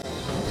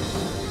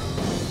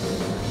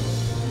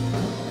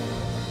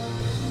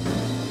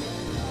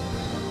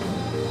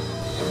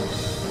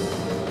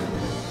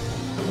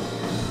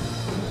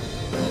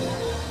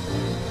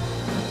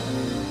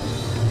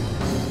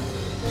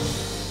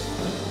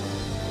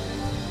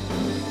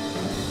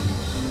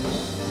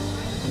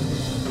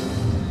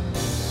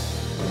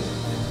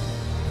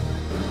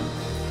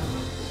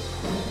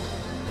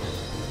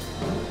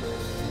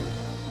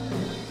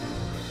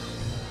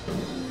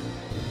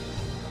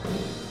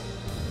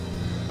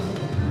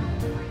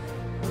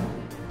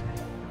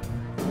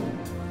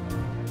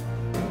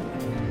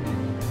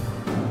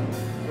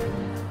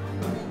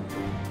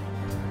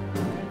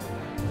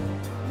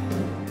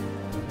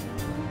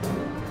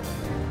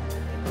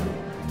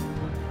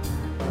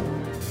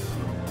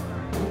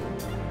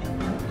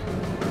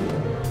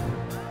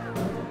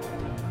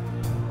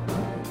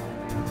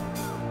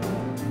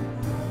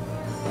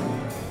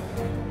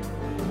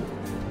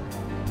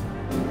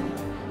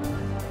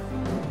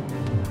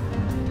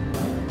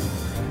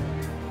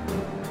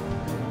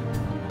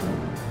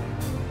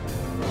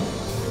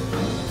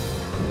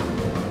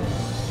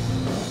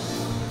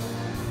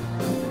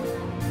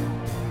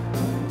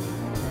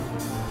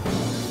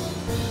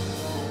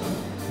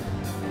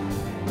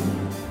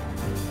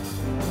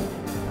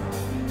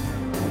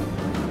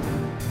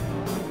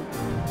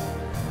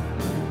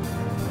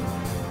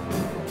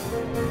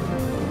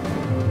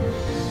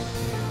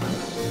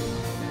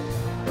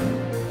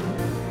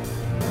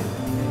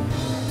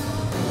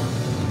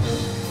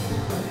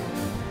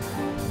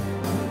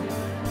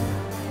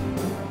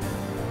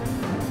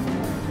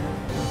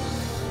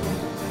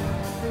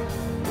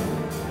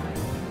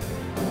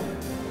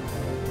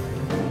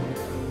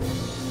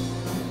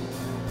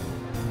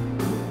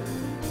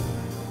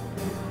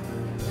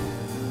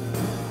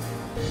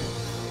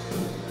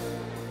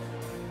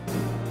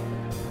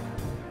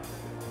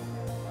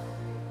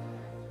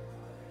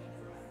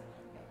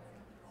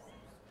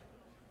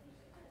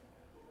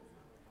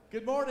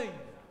Good morning.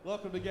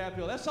 Welcome to Gap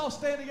Hill. Let's all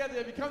stand together.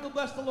 Have you come to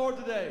bless the Lord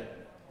today?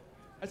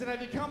 I said, have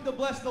you come to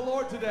bless the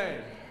Lord today?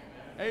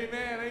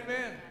 Amen,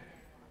 amen.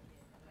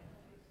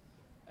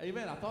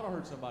 Amen. I thought I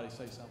heard somebody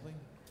say something.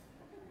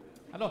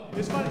 I know.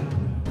 It's funny.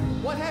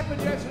 What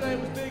happened yesterday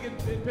was big in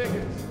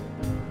Pickens.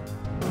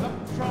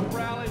 Trump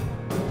rally.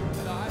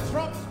 And,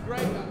 Trump's great.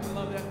 I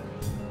love that.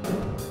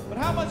 But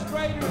how much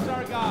greater is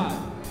our God?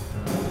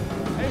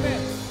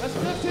 Amen. Let's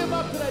lift him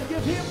up today.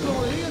 Give him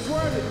glory. He is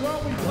worthy.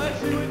 Lord, we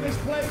bless you in this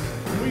place.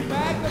 We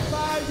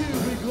magnify you.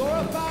 We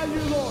glorify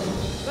you, Lord.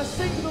 Let's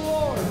sing to the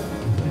Lord.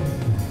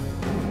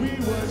 We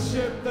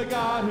worship the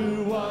God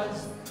who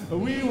was.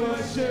 We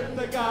worship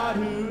the God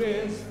who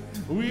is.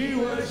 We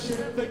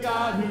worship the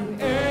God who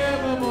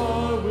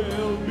evermore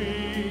will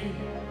be.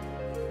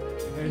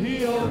 And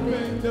he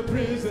opened the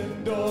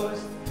prison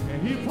doors.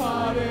 And he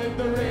parted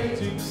the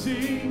raging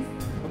sea.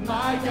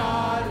 My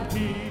God,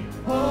 he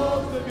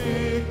holds the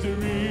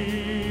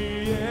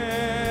victory,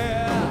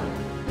 yeah.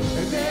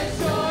 And there's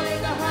joy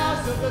in the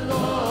house of the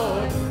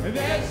Lord. And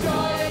there's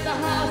joy in the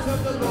house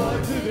of the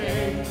Lord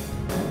today.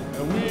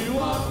 And we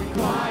won't be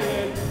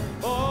quiet.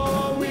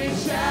 Oh, we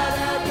shout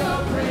out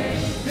your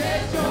praise.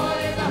 There's joy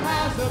in the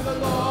house of the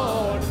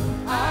Lord.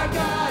 Our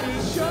God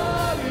is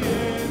surely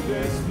in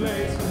this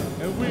place.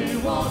 And we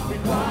won't be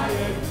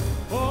quiet.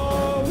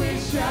 Oh, we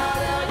shout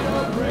out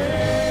your praise.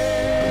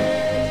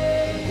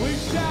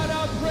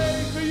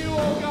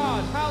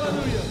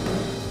 Hallelujah.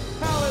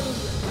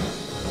 Hallelujah.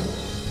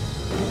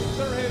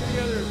 Put our hands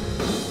together.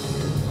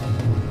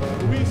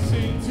 We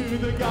sing to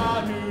the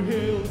God who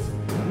heals.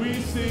 We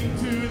sing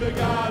to the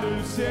God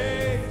who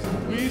saves.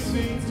 We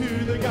sing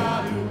to the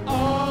God who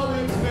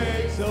always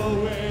makes a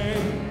way.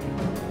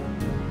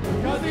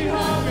 Because he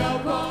hung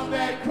up on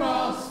that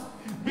cross.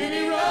 Then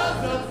he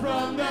rose up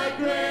from that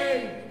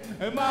grave.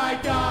 And my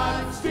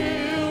God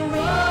still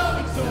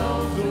rolling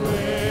stones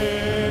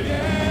away.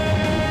 Yeah.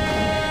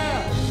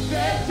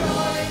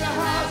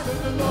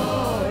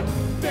 Lord,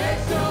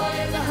 there's joy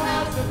in the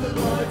house of the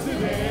Lord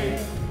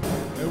today,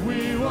 and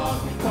we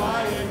won't be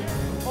quiet.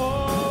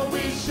 Oh,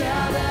 we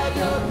shout out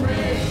your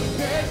praise.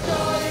 There's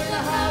joy in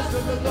the house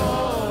of the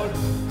Lord.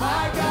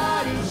 Our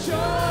God is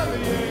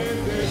surely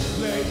in this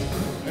place,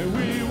 and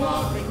we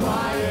won't be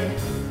quiet.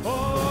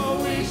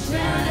 Oh, we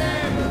shout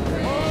out your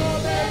praise. Oh,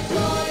 there's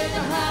joy in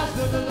the house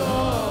of the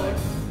Lord.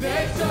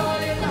 There's joy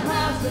in the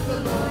house of the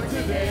Lord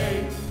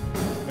today,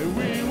 and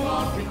we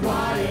won't be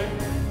quiet.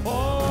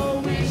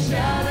 Oh, we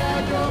shout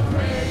out your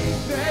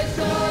praise. There's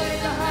joy in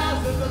the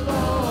house of the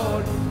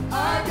Lord.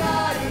 Our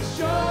God is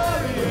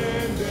surely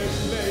in this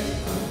place.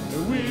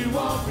 And we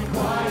won't be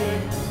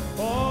quiet.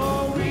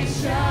 Oh, we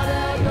shout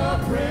out your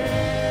praise.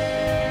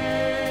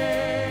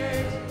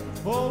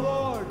 Oh,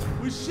 Lord,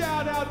 we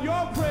shout out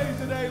your praise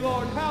today,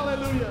 Lord.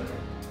 Hallelujah.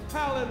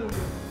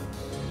 Hallelujah.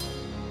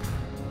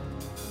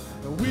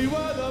 We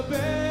were the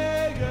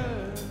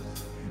beggars,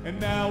 and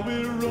now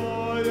we're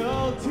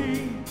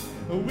royalty.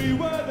 We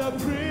were the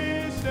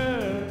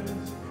prisoners,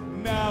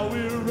 now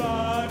we're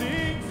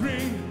running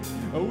free.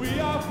 We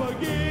are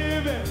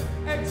forgiven,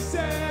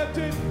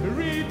 accepted,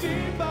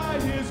 redeemed by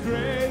his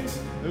grace.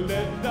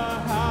 Let the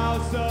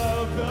house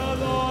of the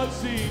Lord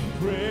sing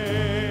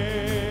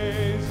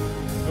praise.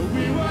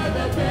 We were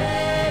the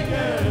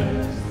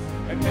beggars,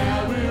 and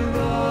now we're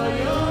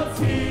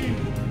royalty.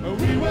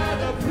 We were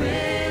the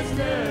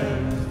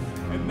prisoners,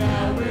 and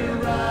now we're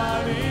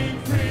running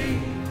free.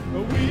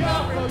 We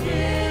are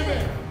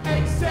forgiven,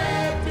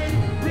 accepted,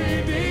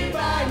 redeemed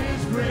by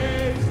his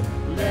grace.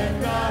 Let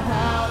the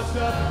house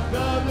of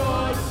the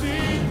Lord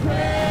sing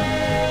praise.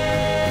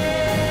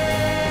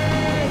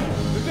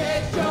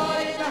 There's joy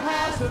in the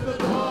house of the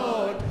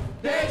Lord.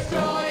 There's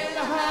joy in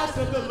the house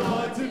of the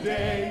Lord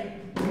today.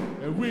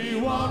 And we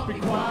won't be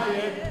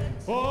quiet.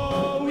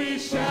 Oh, we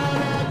shout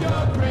out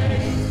your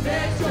praise.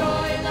 There's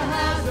joy in the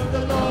house of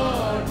the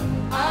Lord.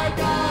 Our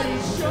God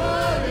is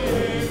surely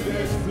in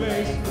this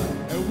place.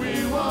 And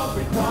we won't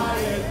be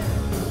quiet.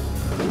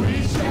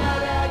 We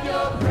shout out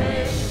your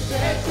praise.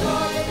 There's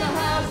joy in the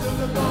house of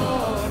the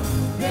Lord.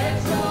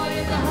 There's joy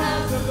in the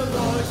house of the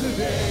Lord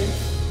today.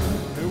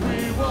 And we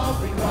won't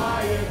be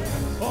quiet.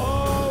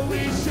 Oh,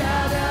 we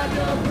shout out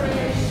your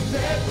praise.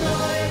 There's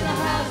joy in the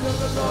house of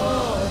the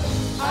Lord.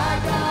 Our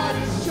God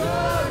is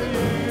surely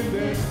in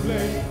this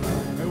place.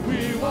 And we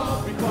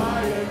won't be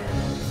quiet.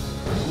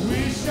 We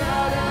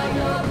shout out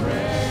your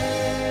praise.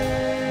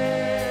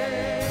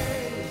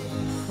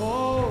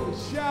 Oh,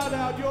 shout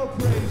out your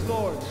praise,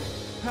 Lord.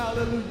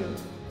 Hallelujah.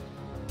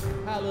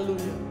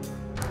 Hallelujah.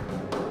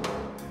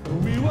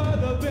 We were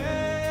the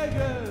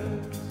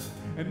beggars,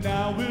 and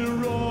now we're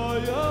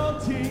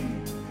royalty.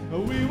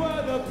 We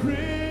were the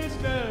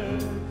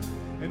prisoners,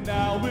 and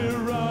now we're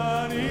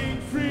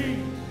running free.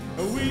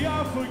 We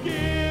are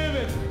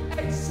forgiven,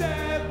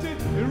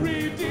 accepted,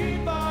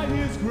 redeemed by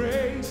his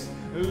grace.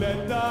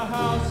 Let the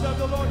house of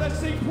the Lord, let's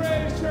sing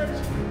praise, church.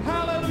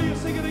 Hallelujah,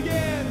 sing it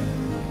again.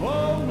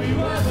 Oh, we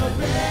were the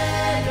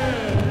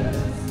beggars,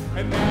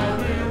 and now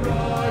we're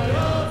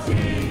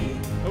royalty.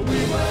 We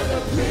were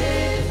the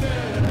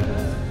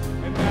prisoners,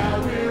 and now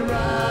we're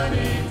running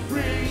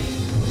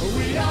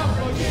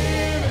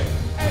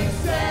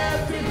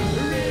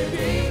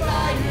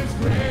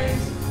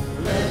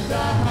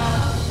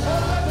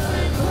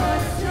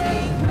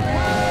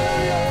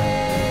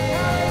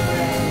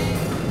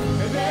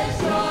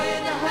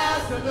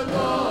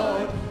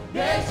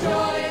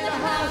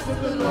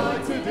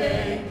Lord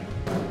today,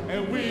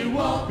 and we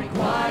won't be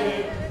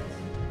quiet.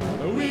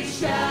 We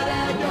shout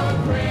out your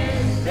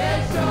praise.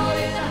 There's joy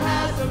in the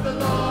house of the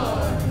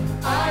Lord.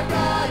 Our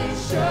God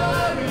is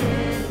sure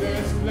in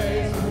this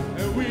place,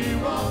 and we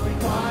won't be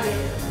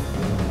quiet.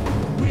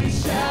 We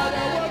shout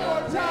out one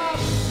more time.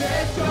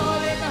 There's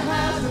joy in the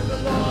house of the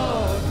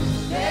Lord.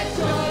 There's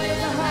joy in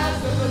the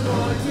house of the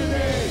Lord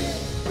today.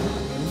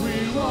 We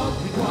won't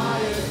be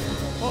quiet.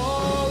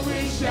 Oh,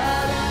 we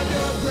shout out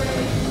your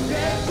praise.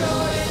 There's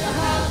joy in the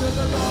house of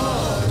the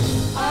Lord.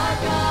 Our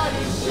God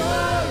is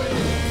sure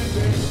in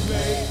this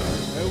place,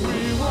 and we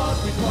won't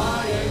be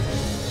quiet.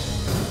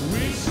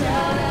 We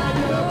shout out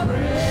your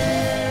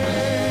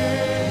praise.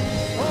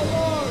 Oh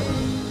Lord,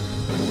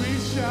 we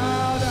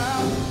shout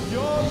out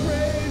your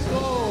praise,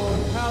 Lord.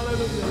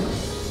 Hallelujah.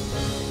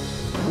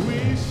 We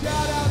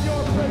shout out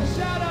your praise.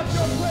 Shout out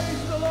your praise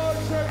to the Lord,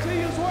 church. He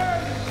is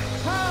worthy.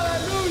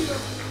 Hallelujah.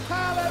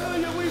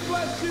 Hallelujah. We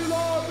bless you,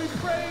 Lord. We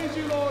praise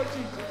you, Lord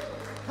Jesus.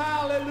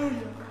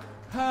 Hallelujah.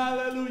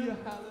 Hallelujah.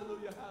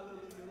 Hallelujah.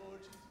 Hallelujah, Lord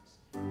Jesus.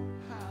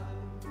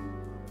 Hallelujah.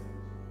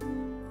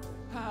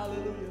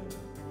 Hallelujah.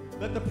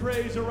 Let the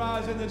praise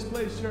arise in this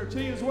place, church.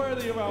 He is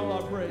worthy of all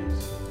our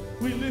praise.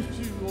 We lift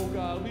you, oh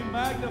God. We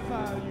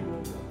magnify you,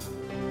 oh God.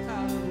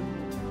 Hallelujah.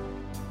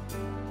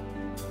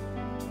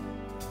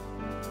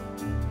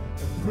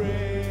 The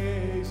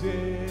praise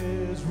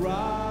is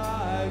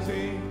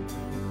rising.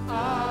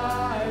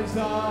 Eyes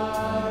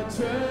are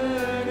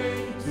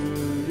turning to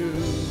you.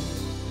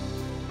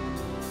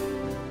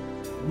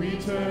 We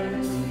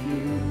turn to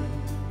you.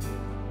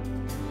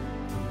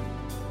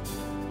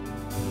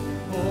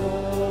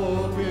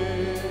 Hope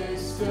is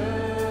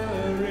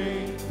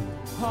stirring.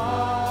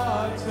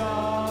 Hearts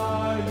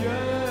are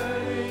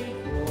yearning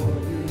for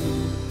you.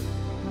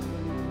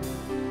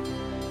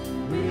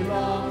 We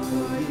long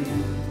for you.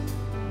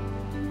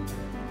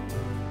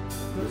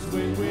 'Cause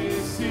when we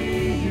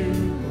see you,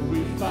 we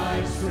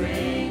find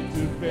strength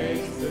to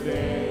face the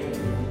day.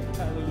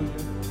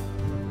 Hallelujah.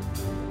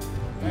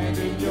 And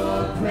in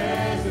your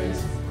presence,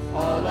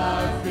 all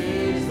our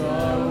fears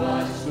are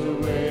washed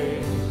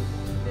away.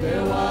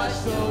 They're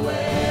washed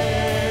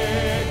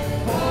away.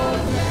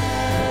 Hosanna,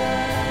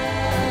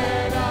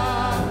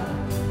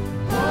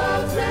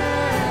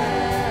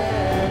 Hosanna.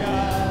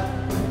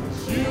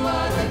 You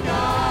are the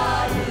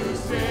God who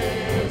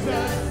saves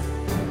us.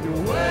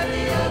 You're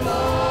worthy of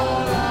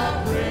all our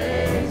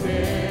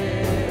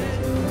praises.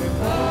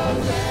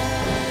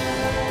 Hosanna,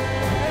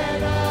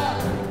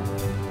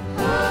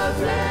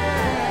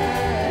 Hosanna.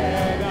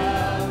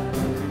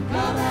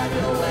 Come have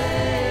your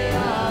way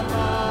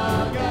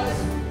among us.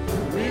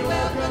 We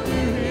welcome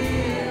you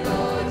here,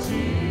 Lord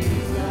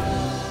Jesus.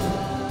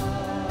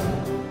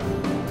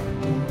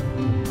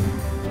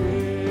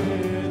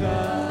 With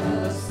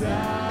the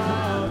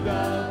sound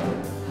of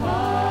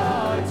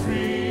hearts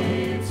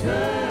returning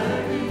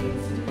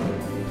to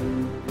you.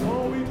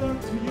 Oh, we look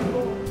to you,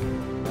 Lord.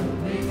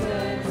 We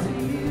turn to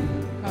you.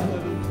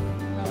 Hallelujah.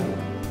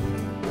 Hallelujah.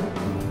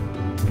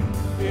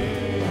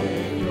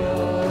 In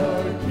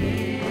your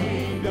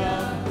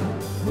kingdom,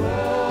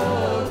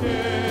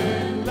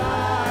 broken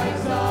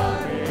lives are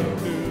made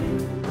new.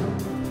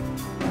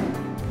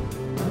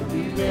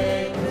 You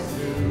make us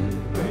new.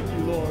 Thank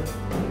you, Lord.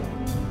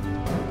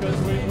 'Cause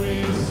when we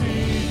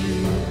see you,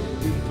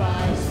 we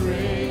find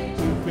strength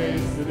to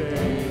face the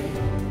day.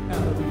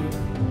 Hallelujah.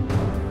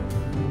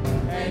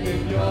 And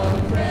in your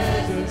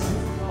presence,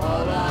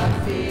 all our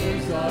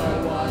fears are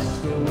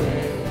washed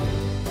away.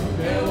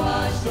 They're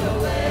washed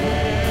away.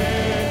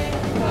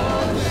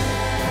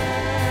 Hosanna,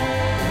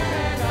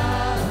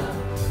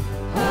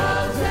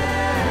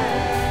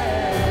 Hosanna.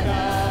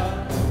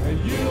 And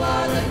you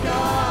are the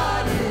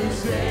God who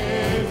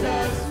saves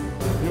us.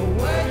 You're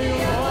worthy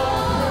of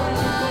all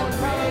our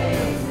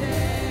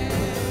praises.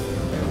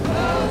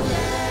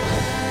 Hosanna,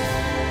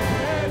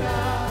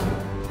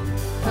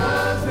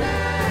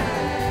 Hosanna.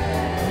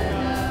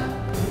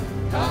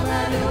 Come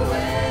have your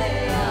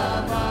way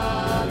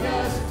among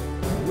us.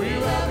 We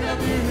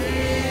welcome you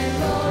here,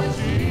 Lord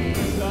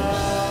Jesus.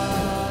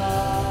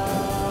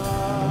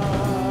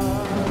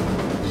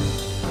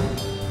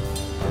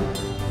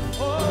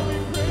 Oh, we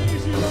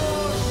praise you,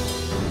 Lord.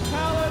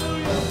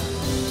 Hallelujah.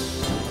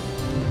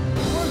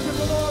 Worship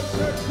the Lord,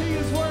 church. He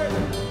is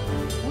worthy.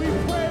 We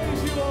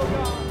praise you, oh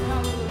God.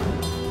 Hallelujah.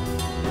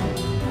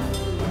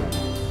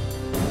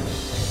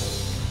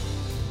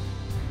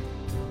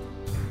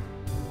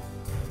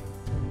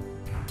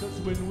 'Cause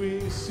when we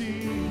see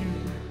you,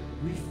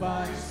 we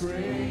find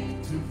strength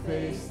to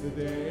face the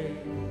day.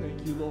 Thank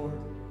you, Lord.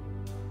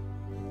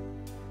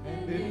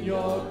 And in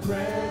your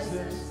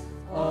presence,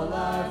 all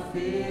our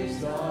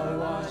fears are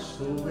washed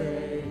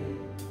away.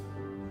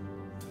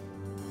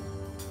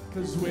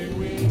 'Cause when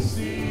we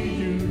see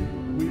you,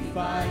 we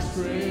find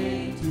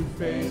strength to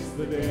face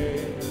the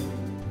day.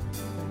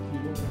 Thank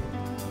you, Lord.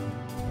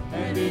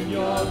 And in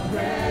your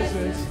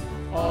presence,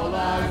 all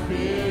our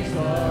fears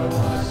are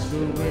washed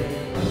away.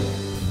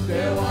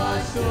 They're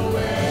washed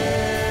away.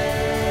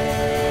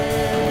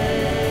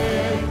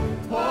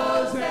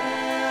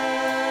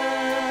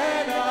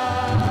 Hosanna,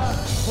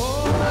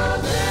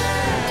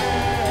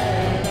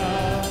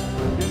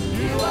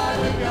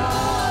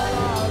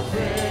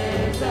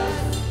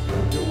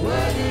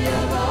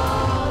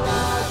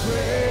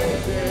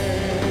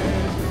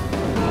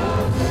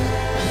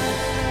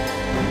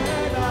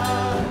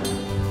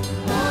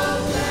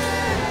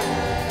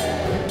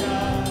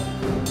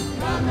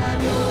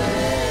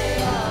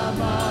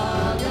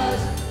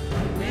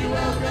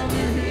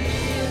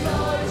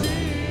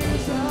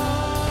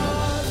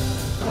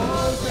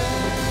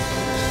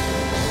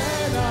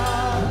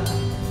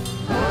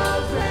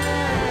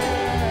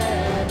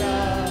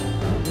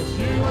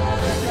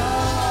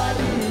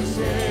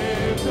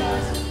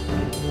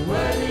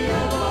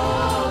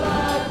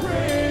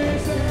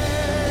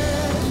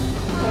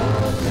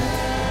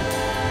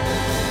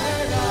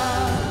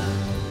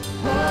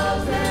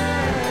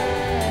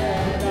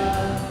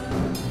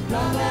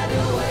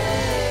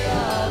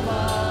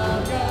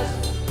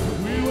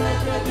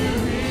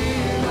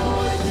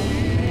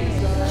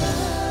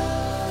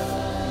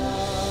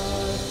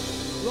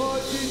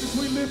 Jesus,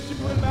 we lift you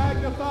and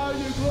magnify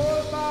you.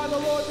 Glorify the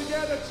Lord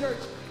together, church.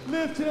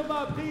 Lift him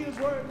up. He is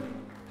worthy.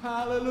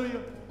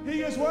 Hallelujah.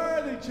 He is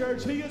worthy,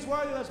 church. He is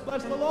worthy. Let's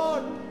bless the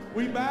Lord.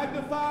 We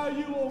magnify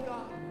you, oh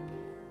God.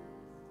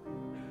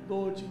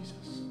 Lord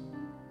Jesus,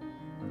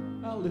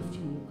 I lift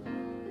you, oh God.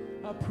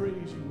 I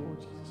praise you, Lord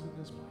Jesus, in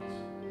this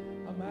place.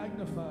 I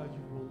magnify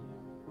you, Lord.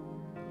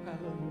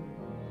 Hallelujah.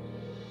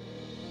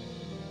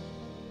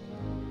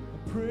 I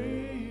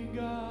pray,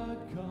 God,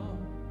 come.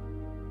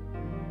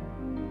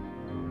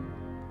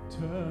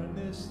 Turn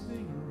this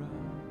thing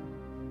around.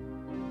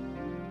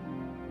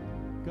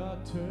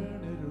 God,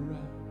 turn it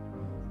around.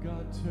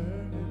 God,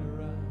 turn it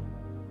around.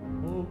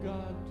 Oh,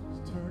 God,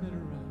 just turn it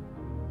around.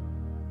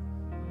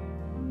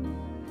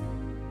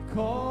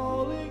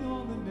 Calling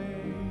on the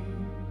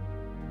name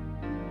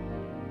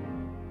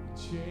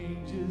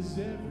changes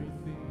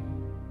everything.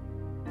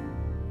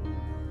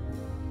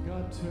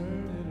 God,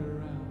 turn it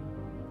around.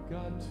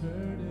 God,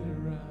 turn it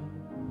around.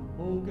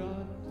 Oh,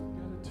 God,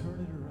 gotta turn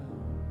it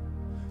around.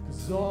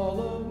 'Cause all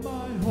of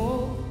my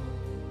hope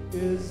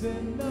is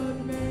in the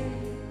name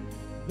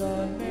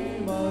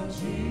of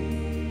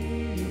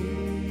Jesus.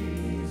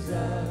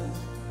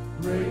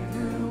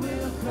 Breakthrough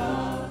will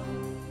come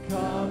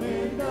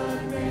in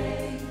the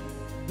name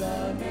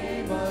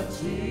of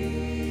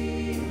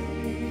Jesus.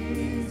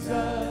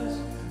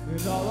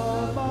 And all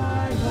of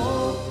my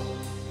hope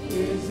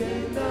is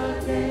in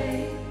the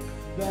name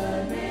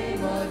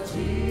of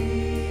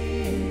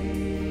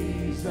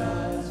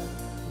Jesus.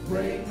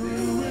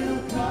 Breakthrough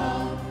will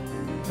come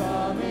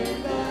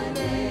in the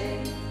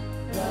name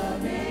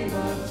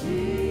of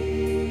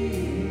Jesus.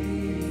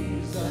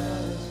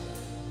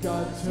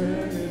 God,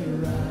 turn it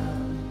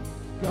around.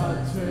 God,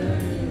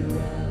 turn it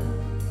around.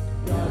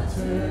 God,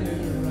 turn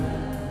it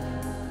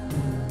around.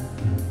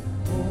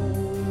 Oh,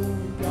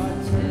 God,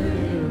 turn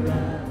it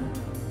around.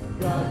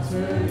 God,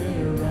 turn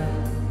it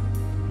around.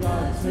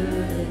 God,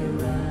 turn it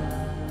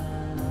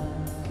around.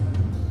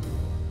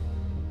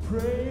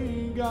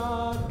 Praying,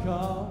 God,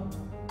 come.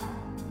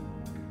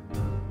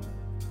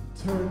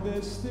 Turn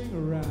this thing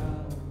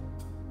around.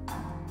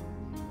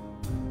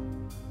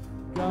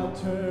 God,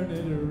 turn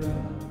it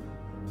around.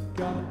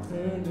 God,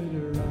 turn it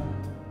around.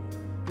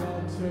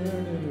 God,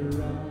 turn it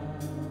around.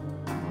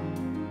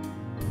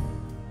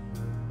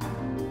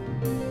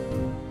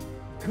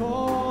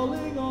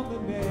 Calling on the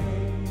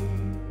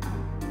name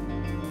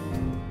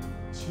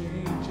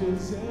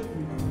changes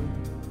everything.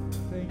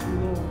 Thank you,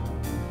 Lord.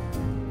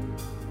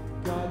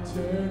 God,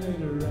 turn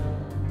it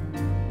around.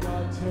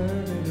 God,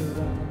 turn it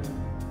around.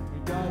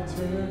 God,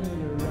 turn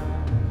it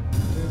around.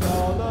 And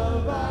all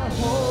of our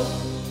hope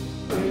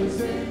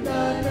is in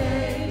the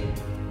name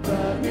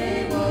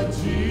of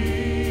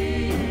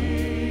Jesus.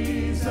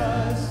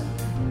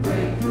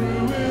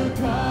 Breakthrough will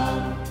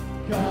come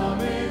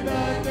in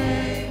the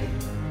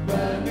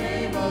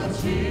name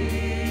of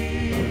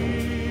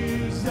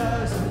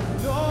Jesus.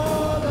 And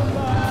all of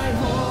my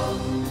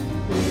hope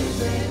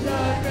is in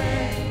the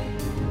name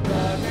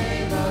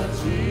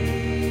of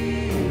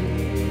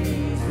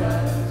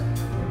Jesus.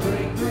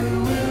 Breakthrough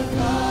will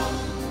come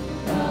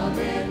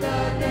in the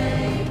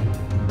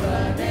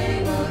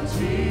name of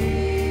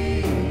Jesus.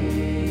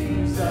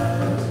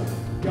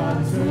 God,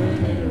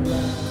 turn it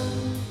around.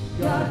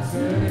 God,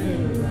 turn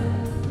it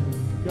around.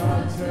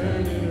 God,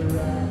 turn it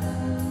around.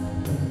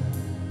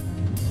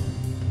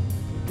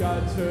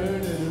 God,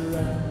 turn it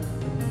around.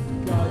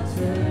 God,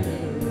 turn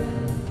it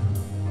around.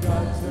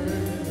 God, turn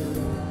it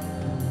around.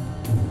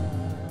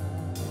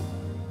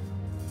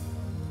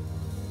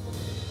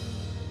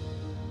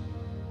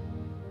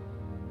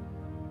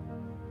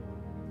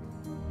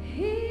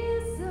 He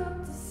is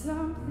up to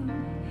something.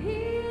 He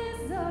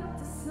is up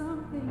to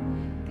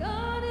something.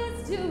 God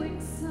is doing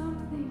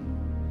something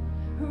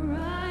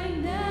right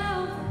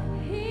now.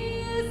 He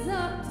is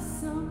up to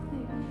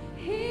something.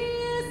 He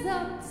is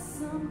up to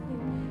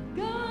something.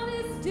 God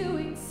is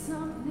doing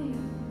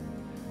something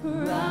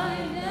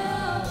right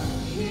now.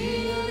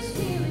 He is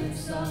healing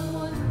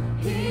someone.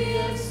 He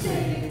is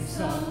saving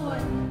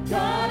someone.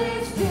 God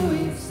is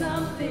doing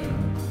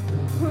something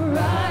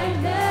right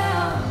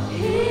now.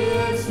 He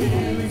is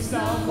healing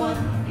someone.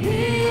 He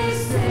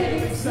is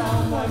saving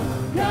someone.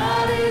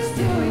 God is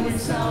doing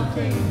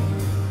something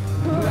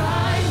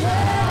right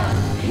now.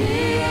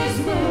 He is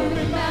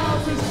moving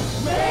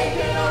mountains,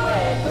 making a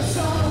way for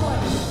someone.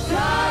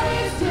 God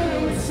is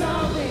doing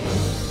something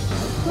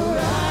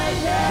right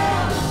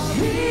now.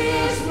 He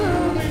is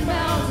moving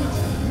mountains,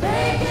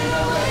 making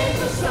a way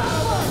for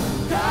someone.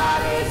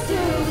 God is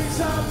doing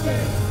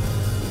something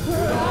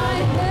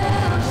right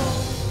now.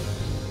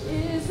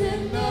 Is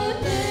in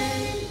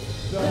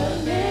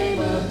the name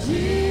of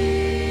Jesus.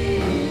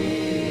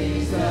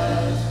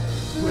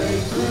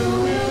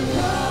 Breakthrough will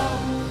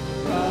come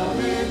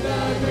in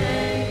the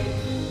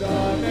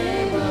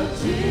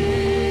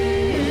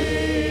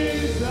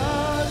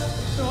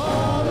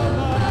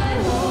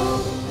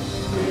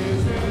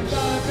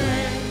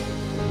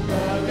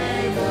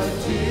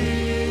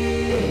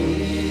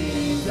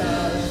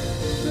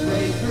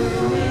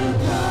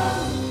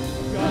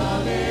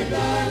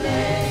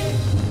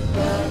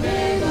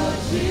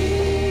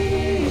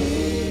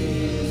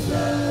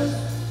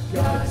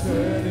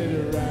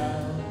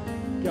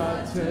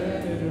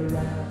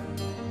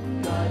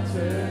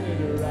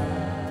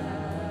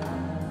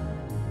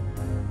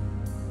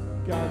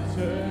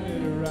turn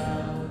it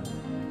around.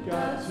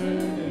 God, turn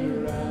it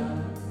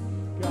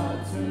around.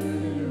 God, turn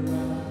it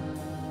around.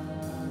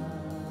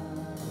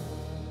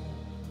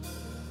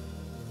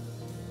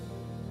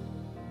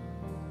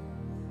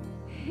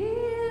 He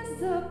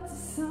is up to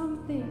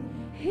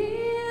something. He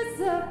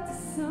is up to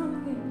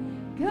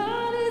something.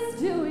 God is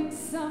doing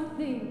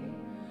something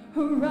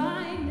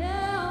right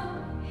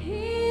now.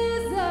 He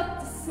is up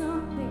to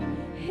something.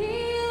 He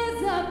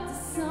is up to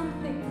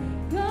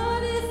something.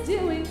 God is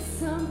doing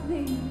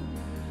something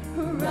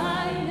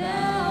right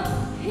now.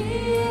 He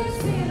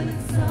is healing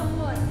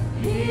someone.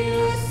 He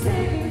is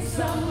saving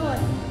someone.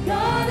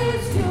 God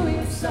is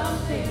doing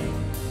something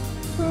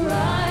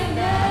right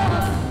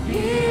now. He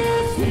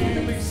is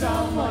healing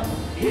someone.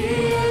 He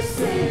is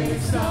saving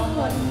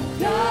someone.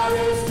 God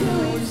is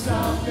doing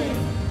something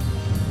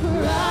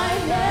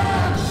right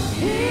now.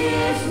 He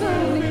is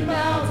moving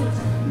mountains,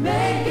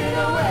 making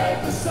a way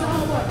for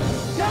someone.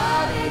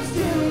 God is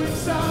doing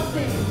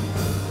something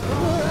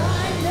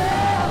right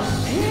now.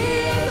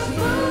 He is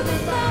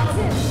moving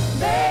mountains,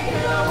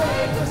 making a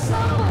way for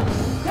someone.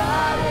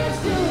 God is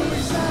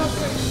doing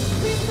something.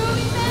 He's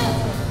moving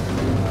mountains.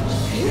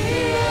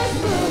 He is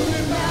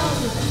moving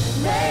mountains,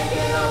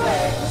 making a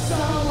way for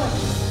someone.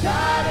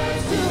 God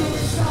is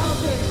doing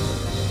something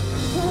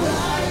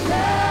right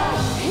now.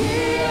 He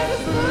is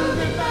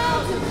moving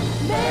mountains,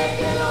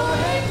 making a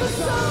way for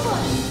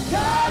someone.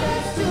 God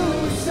is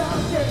doing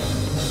something.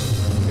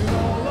 And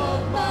all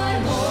of my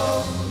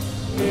hope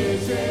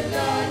is in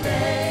the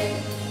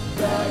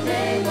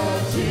name of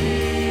Jesus.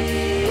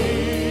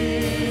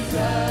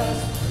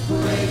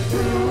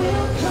 Breakthrough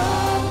will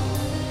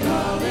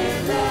come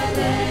in the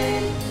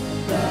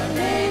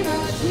name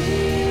of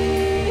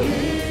Jesus.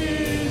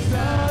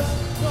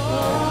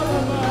 All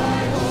of my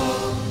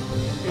hope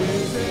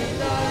is in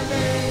the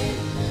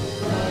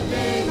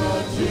name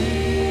of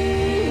Jesus.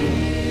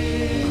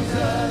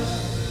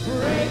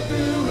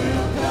 Breakthrough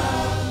will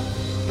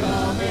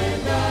come in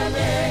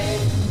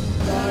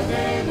the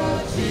name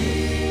of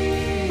Jesus.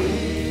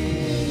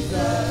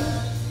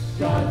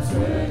 God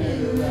turn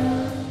it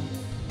around.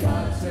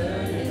 God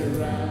turn it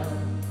around.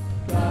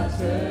 God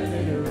turn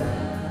it around.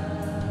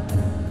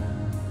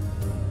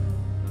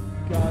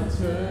 God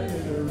turn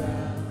it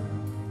around.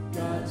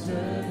 God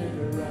turn it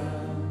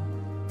around.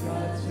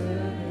 God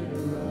turn it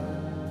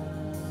around.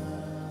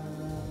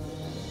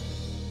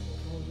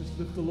 Oh, just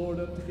lift the Lord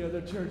up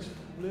together, church.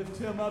 Lift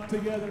him up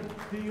together.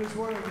 He is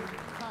worthy.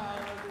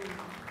 Hallelujah.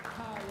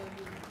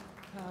 Hallelujah.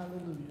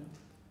 Hallelujah.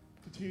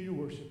 Continue to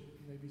worship.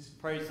 You may be seated.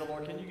 Praise the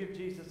Lord. Can you give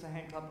Jesus a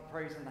hand clap of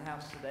praise in the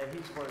house today?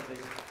 He's worthy.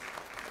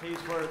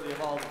 He's worthy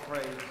of all the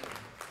praise.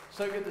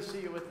 So good to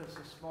see you with us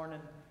this morning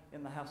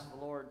in the house of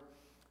the Lord.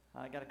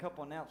 I got a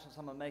couple announcements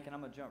I'm going to make, and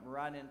I'm going to jump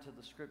right into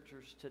the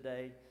scriptures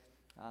today.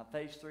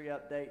 Phase 3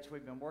 updates.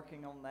 We've been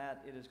working on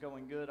that. It is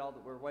going good. All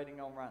that we're waiting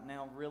on right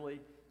now,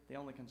 really, the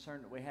only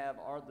concern that we have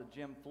are the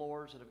gym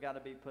floors that have got to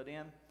be put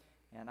in.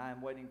 And I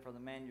am waiting for the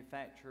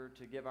manufacturer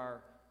to give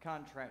our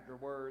contractor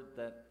word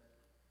that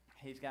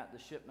he's got the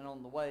shipment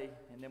on the way,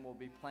 and then we'll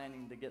be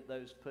planning to get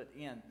those put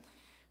in.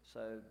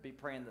 So be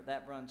praying that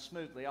that runs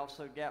smoothly.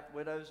 Also, Gap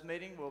Widows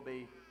meeting will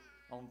be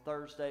on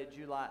Thursday,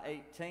 July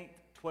 18th,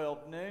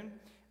 12 noon.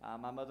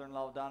 My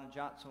mother-in-law, Donna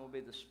Johnson, will be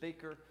the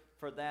speaker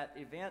for that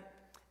event.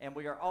 And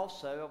we are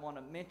also, I want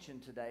to mention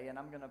today, and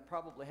I'm going to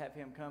probably have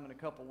him come in a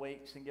couple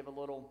weeks and give a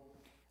little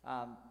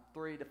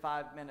 3 to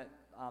 5 minute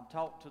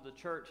talk to the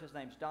church. His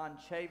name's Don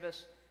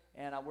Chavis,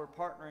 and we're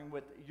partnering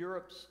with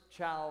Europe's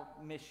Child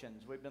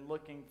Missions. We've been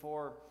looking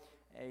for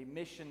a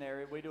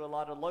missionary. We do a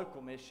lot of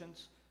local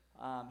missions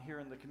here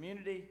in the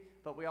community,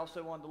 but we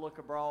also wanted to look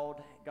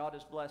abroad. God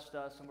has blessed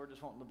us, and we're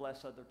just wanting to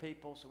bless other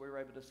people, so we were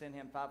able to send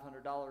him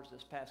 $500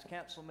 this past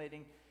council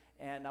meeting,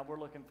 and we're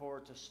looking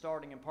forward to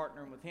starting and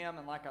partnering with him.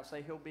 And like I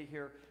say, he'll be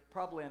here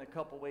probably in a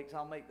couple weeks.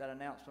 I'll make that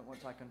announcement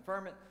once I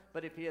confirm it,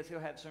 but if he is, he'll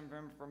have some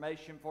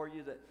information for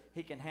you that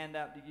he can hand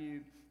out to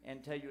you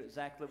and tell you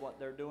exactly what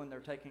they're doing. They're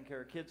taking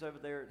care of kids over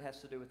there. It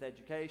has to do with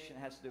education, it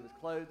has to do with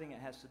clothing, it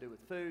has to do with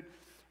food.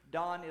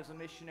 Don is a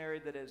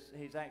missionary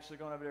he's actually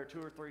going over there 2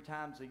 or 3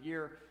 times a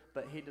year,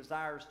 but he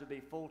desires to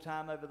be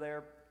full-time over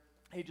there.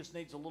 He just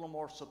needs a little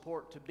more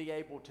support to be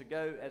able to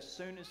go. As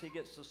soon as he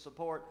gets the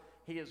support,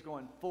 he is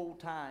going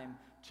full-time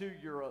to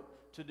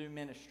Europe to do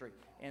ministry.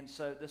 And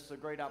so this is a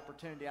great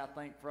opportunity, I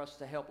think, for us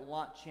to help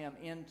launch him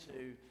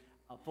into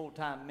a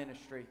full-time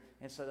ministry.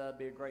 And so that would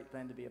be a great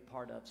thing to be a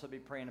part of. So be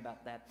praying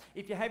about that.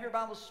 If you have your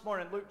Bibles this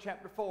morning, Luke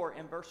chapter 4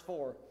 and verse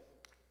 4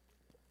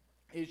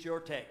 is your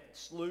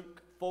text.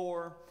 Luke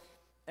 4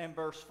 and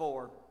verse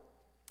 4.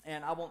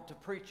 And I want to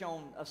preach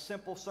on a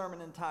simple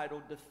sermon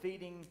entitled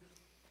Defeating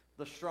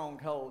the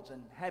Strongholds.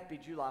 And happy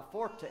July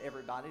 4th to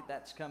everybody.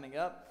 That's coming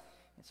up.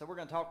 And so we're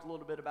going to talk a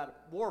little bit about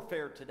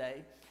warfare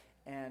today.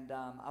 And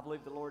I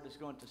believe the Lord is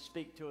going to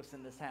speak to us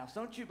in this house.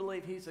 Don't you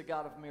believe he's a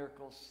God of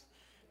miracles?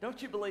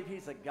 Don't you believe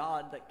he's a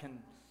God that can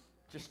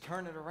just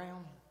turn it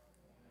around?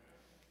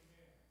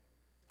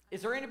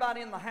 Is there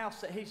anybody in the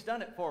house that he's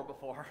done it for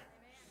before?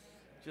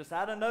 Just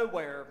out of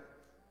nowhere,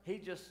 he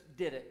just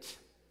did it.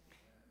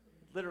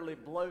 literally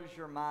blows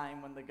your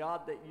mind when the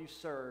God that you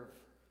serve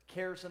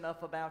cares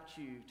enough about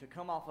you to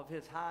come off of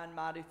his high and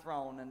mighty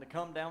throne and to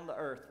come down to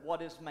earth.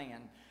 What is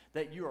man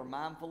that you are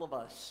mindful of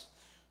us?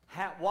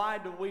 Why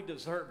do we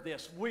deserve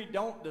this? We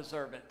don't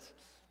deserve it.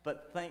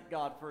 But thank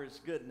God for his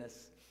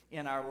goodness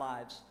in our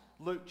lives.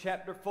 Luke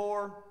chapter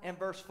 4 and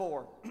verse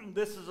 4.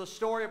 This is a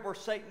story of where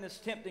Satan is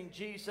tempting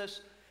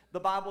Jesus. The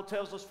Bible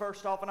tells us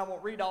first off, and I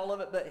won't read all of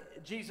it,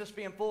 but Jesus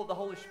being full of the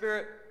Holy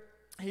Spirit,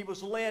 he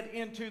was led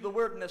into the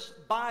wilderness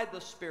by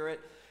the Spirit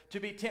to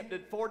be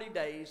tempted 40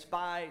 days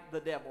by the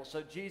devil.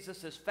 So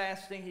Jesus is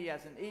fasting. He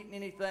hasn't eaten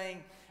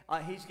anything.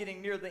 He's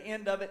getting near the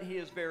end of it. He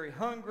is very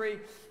hungry.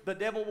 The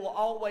devil will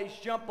always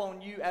jump on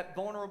you at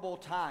vulnerable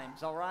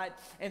times, all right?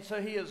 And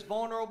so he is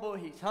vulnerable.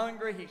 He's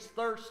hungry. He's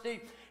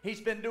thirsty. He's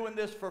been doing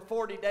this for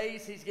 40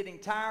 days. He's getting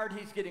tired.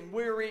 He's getting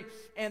weary.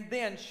 And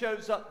then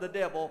shows up the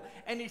devil.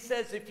 And he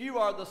says, if you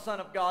are the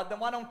Son of God, then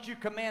why don't you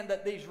command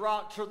that these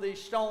rocks or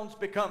these stones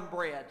become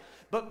bread?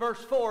 But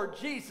verse 4,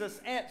 Jesus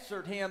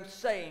answered him,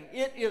 saying,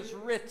 it is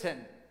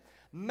written,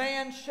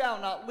 man shall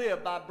not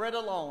live by bread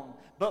alone,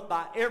 but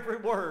by every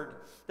word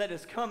that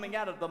is coming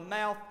out of the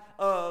mouth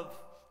of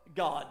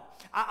God.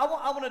 I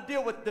want to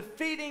deal with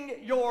defeating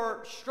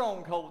your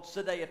strongholds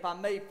today, if I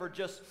may, for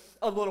just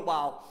a little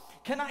while.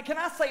 Can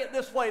I say it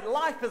this way?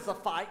 Life is a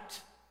fight.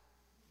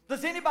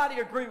 Does anybody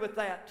agree with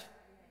that?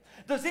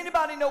 Does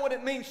anybody know what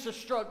it means to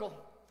struggle?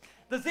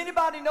 Does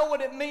anybody know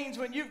what it means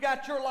when you've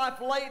got your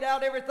life laid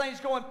out, everything's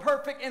going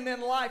perfect, and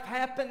then life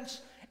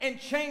happens and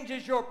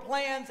changes your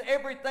plans,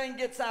 everything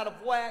gets out of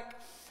whack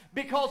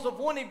because of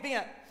one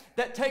event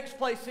that takes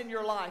place in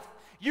your life?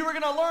 You are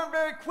going to learn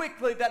very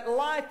quickly that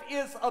life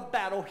is a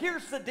battle.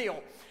 Here's the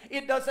deal.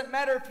 It doesn't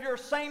matter if you're a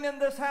saint in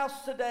this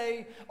house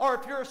today or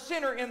if you're a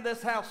sinner in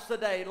this house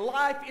today.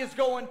 Life is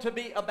going to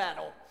be a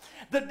battle.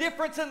 The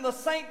difference in the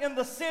saint and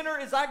the sinner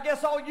is, I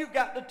guess, all you've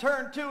got to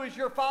turn to is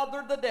your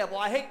father, the devil.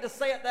 I hate to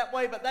say it that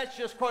way, but that's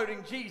just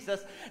quoting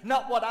Jesus,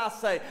 not what I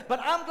say.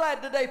 But I'm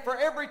glad today for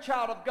every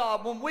child of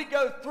God, when we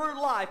go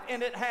through life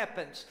and it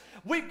happens,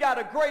 we've got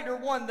a greater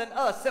one than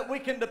us that we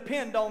can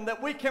depend on,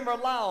 that we can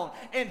rely on,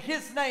 and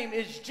his name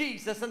is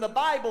Jesus. And the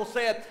Bible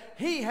said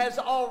he has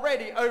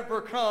already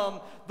overcome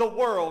the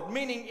world,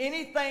 meaning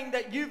anything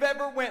that you've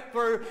ever went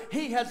through,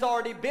 he has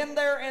already been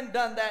there and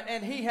done that,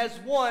 and he has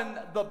won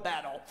the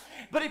battle.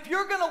 But if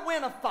you're going to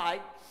win a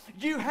fight,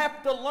 you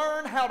have to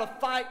learn how to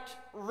fight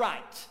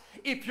right.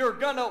 If you're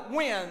going to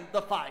win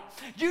the fight,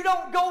 you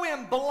don't go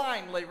in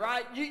blindly,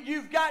 right?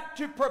 You've got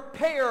to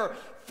prepare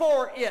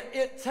for it.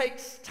 It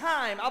takes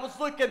time. I was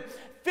looking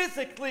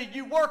physically,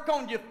 you work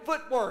on your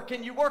footwork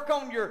and you work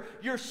on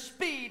your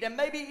speed, and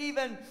maybe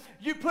even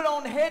you put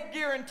on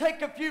headgear and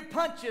take a few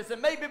punches,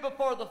 and maybe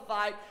before the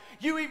fight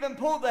you even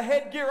pull the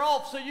headgear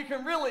off so you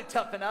can really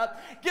toughen up,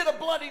 get a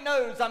bloody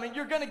nose. I mean,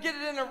 you're going to get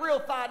it in a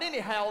real fight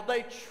anyhow.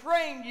 They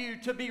train you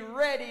to be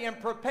ready and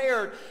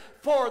prepared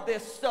for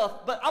this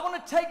stuff. But I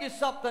want to tell you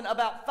something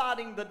about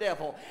fighting the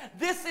devil.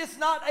 This is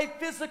not a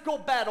physical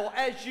battle,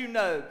 as you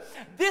know.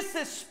 This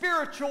is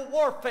spiritual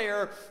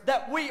warfare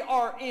that we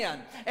are in.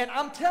 And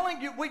I'm telling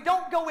you, we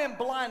don't go in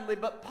blindly,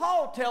 but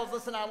Paul tells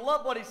us, and I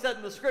love what he said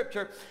in the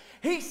scripture.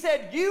 He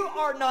said, you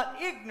are not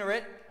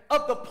ignorant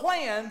of the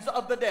plans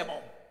of the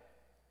devil.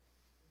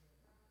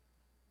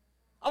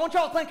 I want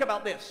y'all to think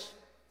about this.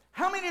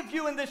 How many of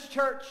you in this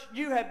church,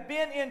 you have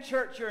been in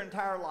church your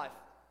entire life?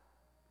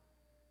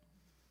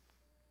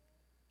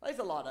 There's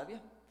a lot of you.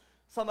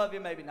 Some of you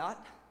maybe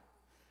not.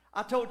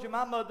 I told you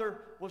my mother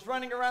was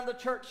running around the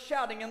church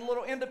shouting in a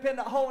little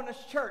independent holiness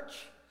church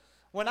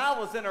when I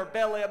was in her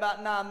belly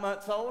about 9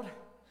 months old.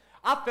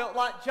 I felt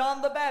like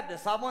John the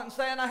Baptist. I wasn't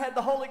saying I had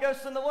the Holy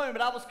Ghost in the womb,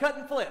 but I was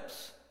cutting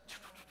flips.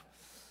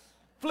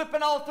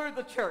 Flipping all through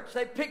the church.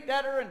 They picked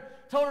at her and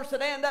told her,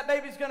 said, Ann, that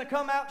baby's going to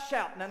come out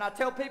shouting. And I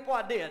tell people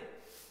I did.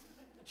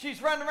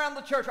 She's running around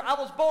the church. I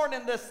was born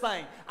in this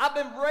thing. I've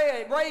been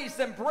raised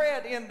and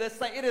bred in this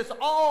thing. It is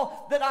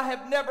all that I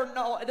have never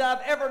known, that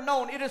I've ever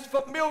known. It is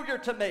familiar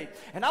to me.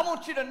 And I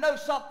want you to know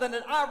something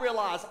that I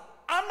realize.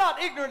 I'm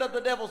not ignorant of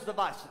the devil's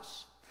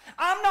devices.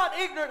 I'm not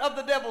ignorant of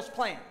the devil's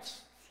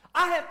plans.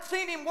 I have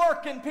seen him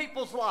work in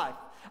people's life.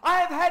 I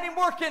have had him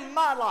work in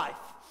my life.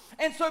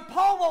 And so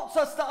Paul wants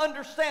us to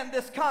understand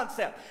this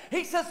concept.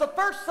 He says the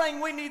first thing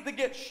we need to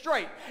get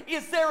straight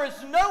is there is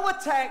no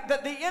attack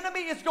that the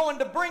enemy is going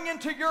to bring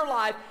into your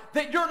life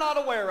that you're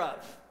not aware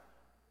of.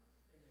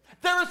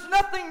 There is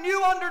nothing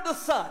new under the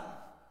sun.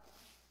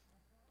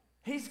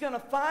 He's going to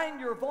find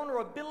your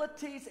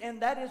vulnerabilities,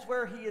 and that is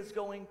where he is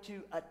going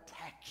to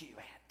attack you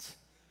at.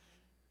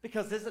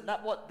 Because isn't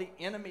that what the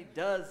enemy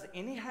does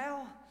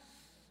anyhow?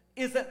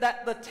 Isn't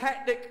that the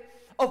tactic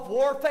of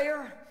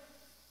warfare?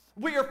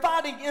 We are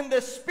fighting in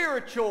the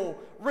spiritual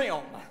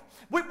realm.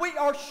 We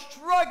are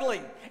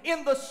struggling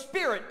in the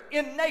spirit,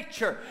 in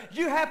nature.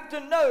 You have to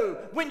know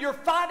when you're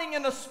fighting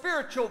in a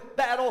spiritual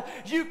battle,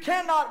 you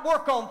cannot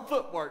work on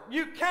footwork.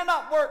 You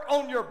cannot work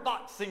on your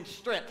boxing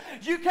strength.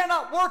 You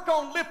cannot work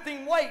on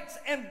lifting weights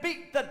and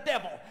beat the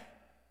devil.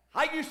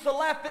 I used to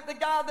laugh at the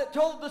guy that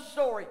told the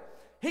story.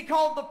 He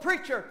called the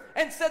preacher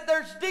and said,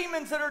 there's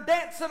demons that are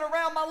dancing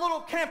around my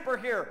little camper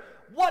here.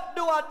 What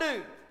do I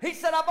do? He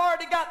said, I've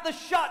already got the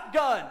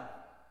shotgun.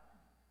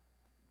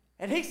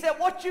 And he said,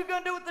 what you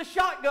going to do with the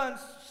shotgun,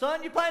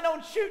 son? You plan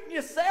on shooting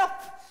yourself?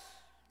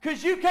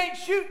 Because you can't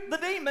shoot the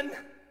demon.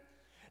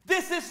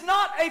 This is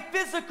not a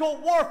physical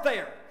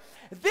warfare.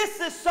 This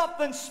is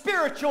something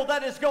spiritual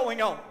that is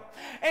going on.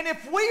 And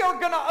if we are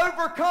going to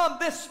overcome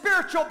this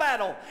spiritual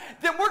battle,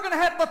 then we're going to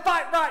have to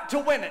fight right to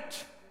win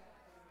it.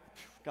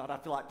 God, I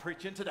feel like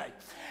preaching today.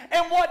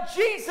 And what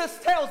Jesus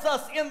tells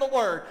us in the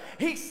Word,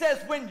 He says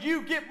when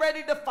you get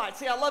ready to fight.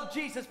 See, I love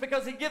Jesus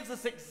because He gives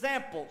us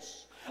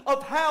examples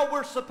of how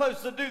we're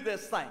supposed to do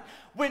this thing.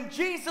 When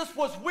Jesus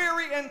was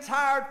weary and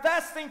tired,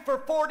 fasting for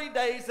 40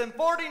 days and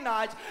 40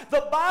 nights,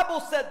 the Bible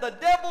said the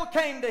devil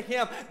came to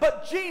Him,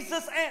 but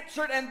Jesus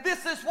answered, and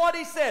this is what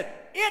He said,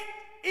 it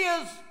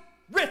is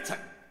written.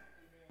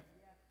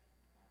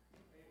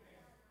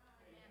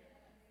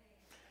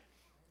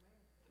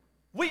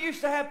 We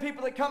used to have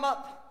people that come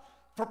up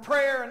for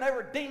prayer and they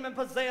were demon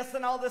possessed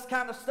and all this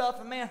kind of stuff.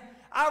 And man,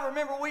 I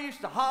remember we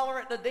used to holler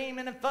at the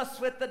demon and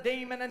fuss with the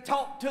demon and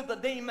talk to the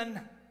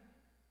demon.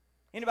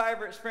 Anybody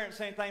ever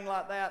experienced anything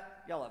like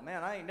that? Y'all like,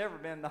 man, I ain't never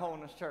been in the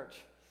holiness church.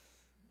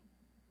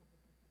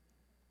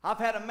 I've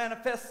had them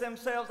manifest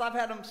themselves. I've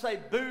had them say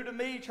boo to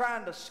me,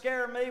 trying to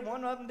scare me.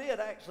 One of them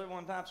did actually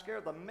one time scare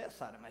the mess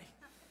out of me.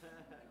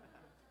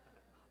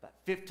 About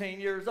 15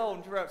 years old,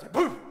 and she ran up and said,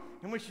 boo!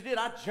 And when she did,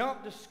 I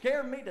jumped to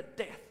scare me to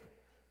death.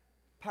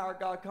 Power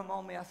of God come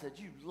on me. I said,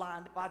 you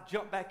lying. I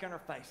jumped back in her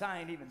face. I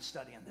ain't even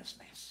studying this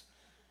mess.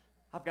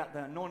 I've got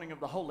the anointing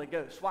of the Holy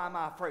Ghost. Why am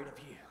I afraid of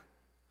you?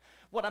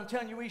 What I'm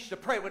telling you, we used to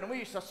pray with them. We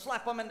used to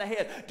slap them in the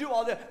head, do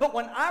all that. But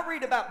when I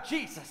read about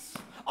Jesus,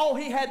 all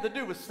He had to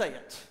do was say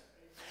it.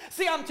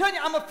 See, I'm telling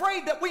you, I'm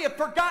afraid that we have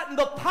forgotten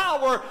the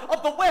power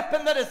of the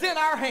weapon that is in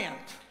our hand.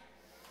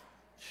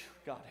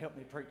 God, help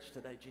me preach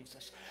today,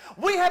 Jesus.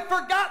 We have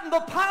forgotten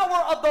the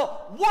power of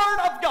the Word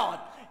of God.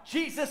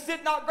 Jesus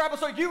did not grab a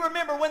sword. You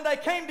remember when they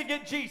came to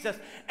get Jesus,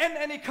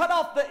 and He cut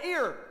off the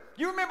ear.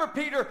 You remember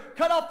Peter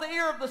cut off the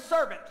ear of the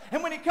servant.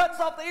 And when he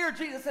cuts off the ear,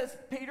 Jesus says,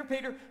 Peter,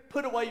 Peter,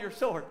 put away your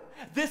sword.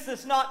 This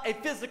is not a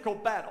physical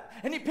battle.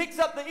 And He picks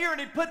up the ear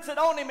and He puts it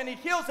on him and He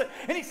heals it.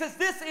 And He says,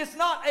 this is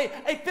not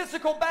a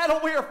physical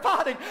battle we are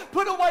fighting.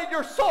 Put away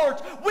your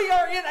swords. We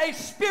are in a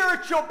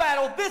spiritual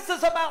battle. This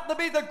is about to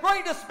be the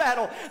greatest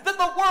battle that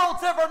the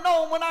world's ever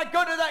known. When I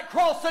go to that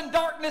cross and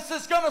darkness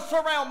is going to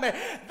surround me.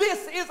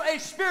 This is a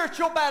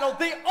spiritual battle.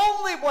 The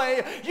only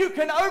way you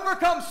can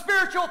overcome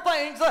spiritual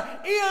things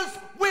is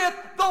with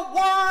the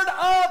Word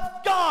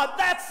of God.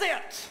 That's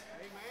it.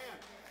 Amen.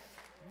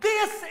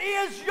 This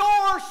is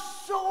your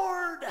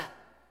sword.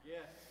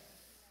 Yes.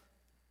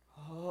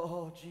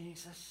 Oh,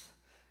 Jesus,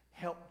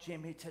 help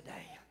Jimmy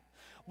today.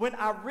 When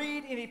I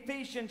read in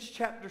Ephesians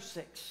chapter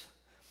 6,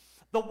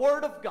 the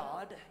Word of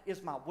God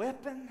is my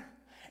weapon.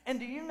 And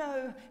do you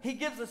know, He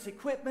gives us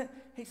equipment.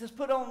 He says,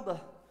 put on the,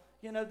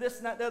 this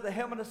and that, the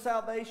helmet of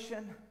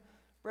salvation,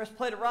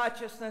 breastplate of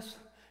righteousness.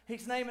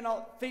 He's naming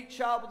all feet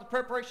shod with the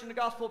preparation of the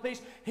gospel of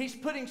peace. He's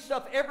putting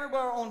stuff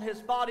everywhere on His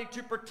body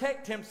to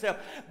protect Himself.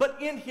 But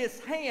in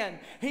His hand,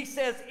 He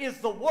says, is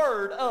the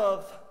Word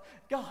of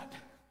God.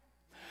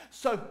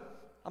 So,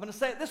 I'm going to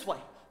say it this way.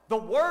 The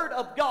Word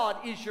of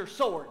God is your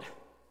sword.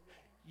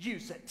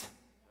 Use it.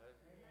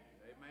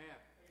 Amen.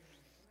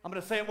 I'm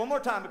going to say it one more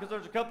time because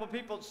there's a couple of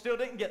people that still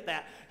didn't get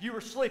that. You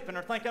were sleeping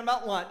or thinking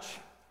about lunch.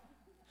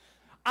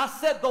 I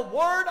said the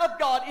Word of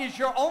God is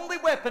your only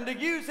weapon to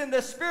use in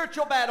this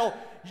spiritual battle.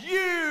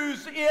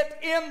 Use it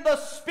in the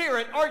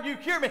Spirit. Are you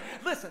hearing me?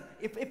 Listen,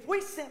 if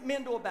we sent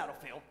men to a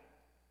battlefield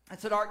and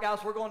said, all right, guys,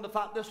 we're going to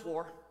fight this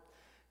war.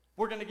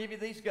 We're going to give you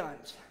these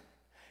guns.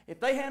 If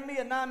they hand me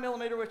a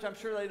 9mm, which I'm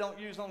sure they don't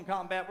use on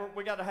combat,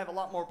 we got to have a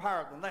lot more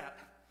power than that.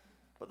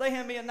 But they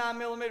hand me a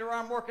 9mm,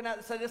 I'm working out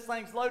and say, this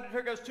thing's loaded.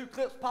 Here goes 2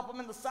 clips, pop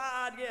them in the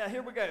side. Yeah,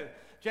 here we go.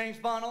 James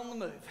Bond on the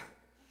move.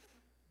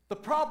 The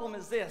problem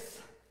is this.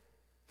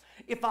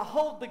 If I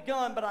hold the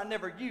gun, but I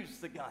never use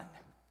the gun.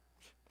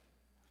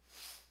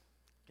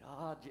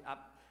 God,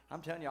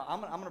 I'm telling you, I'm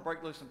going to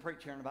break loose and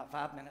preach here in about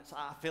 5 minutes.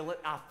 I feel it.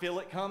 I feel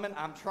it coming.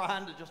 I'm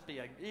trying to just be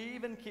an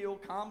even keel,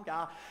 calm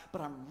guy, but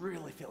I'm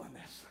really feeling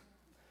this.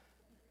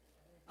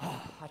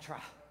 Oh, I try.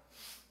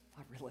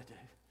 I really do.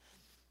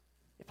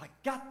 If I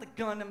got the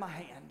gun in my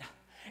hand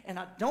and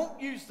I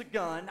don't use the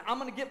gun, I'm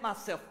going to get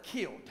myself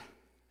killed.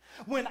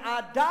 When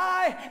I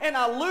die and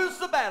I lose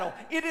the battle,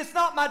 it is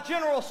not my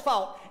general's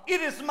fault. It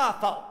is my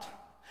fault.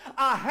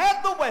 I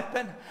had the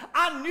weapon.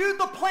 I knew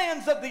the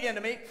plans of the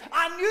enemy.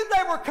 I knew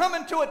they were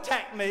coming to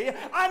attack me.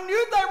 I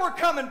knew they were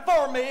coming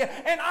for me,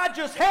 and I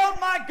just held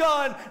my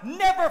gun,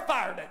 never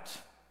fired it.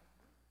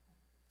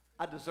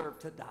 I deserve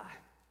to die.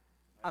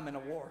 I'm in a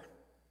war.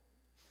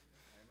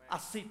 I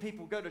see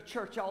people go to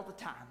church all the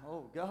time.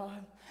 Oh,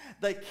 God.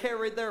 They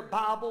carry their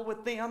Bible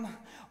with them,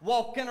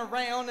 walking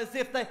around as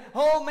if they,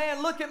 oh,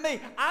 man, look at me.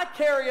 I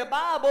carry a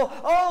Bible.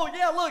 Oh,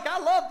 yeah, look, I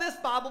love this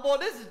Bible. Boy,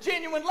 this is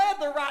genuine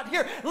leather right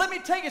here. Let me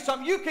tell you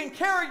something. You can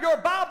carry your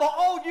Bible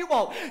all you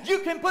want.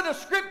 You can put a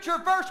scripture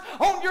verse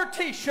on your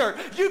T-shirt.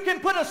 You can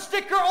put a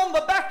sticker on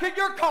the back of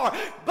your car.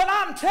 But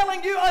I'm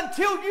telling you,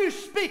 until you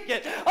speak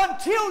it,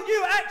 until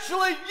you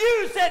actually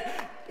use it,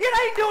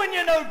 it ain't doing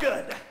you no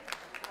good.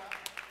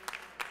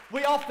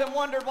 We often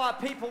wonder why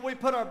we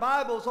put our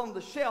Bibles on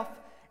the shelf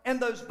and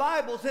those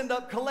Bibles end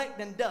up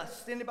collecting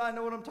dust. Anybody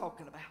know what I'm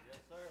talking about? Yes,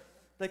 sir.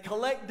 They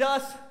collect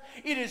dust.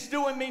 It is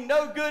doing me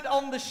no good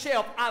on the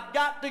shelf. I've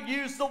got to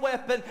use the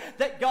weapon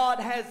that God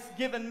has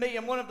given me.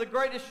 And one of the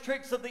greatest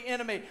tricks of the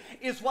enemy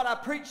is what I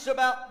preached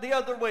about the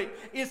other week,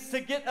 is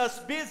to get us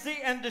busy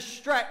and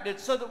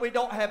distracted so that we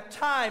don't have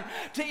time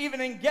to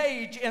even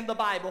engage in the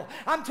Bible.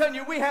 I'm telling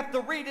you, we have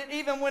to read it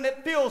even when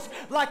it feels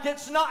like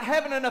it's not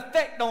having an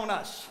effect on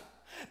us.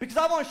 Because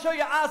I want to show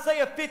you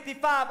Isaiah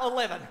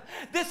 55:11.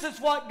 This is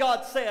what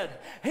God said.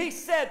 He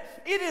said,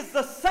 it is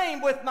the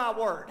same with my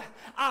word.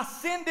 I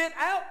send it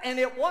out and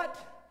it what?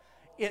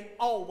 It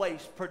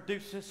always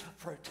produces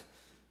fruit.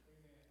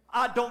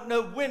 I don't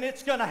know when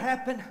it's going to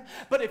happen,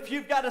 but if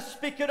you've got to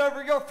speak it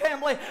over your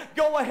family,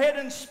 go ahead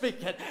and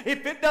speak it.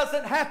 If it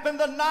doesn't happen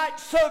tonight,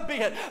 so be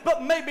it.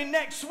 But maybe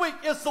next week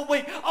is the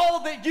week.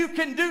 All that you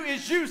can do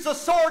is use the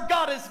sword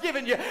God has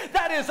given you.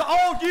 That is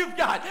all you've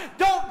got.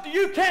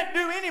 You can't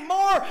do any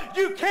more.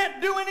 You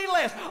can't do any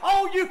less.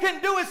 All you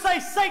can do is say,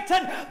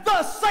 Satan,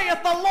 thus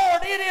saith the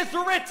Lord, it is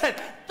written.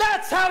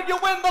 That's how you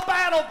win the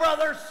battle,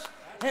 brothers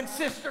and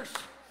sisters.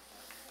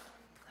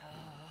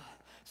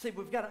 See,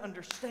 we've got to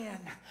understand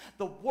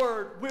the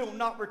word will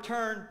not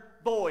return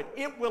void.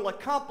 It will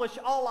accomplish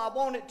all I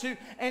want it to,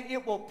 and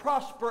it will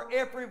prosper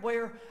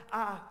everywhere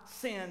I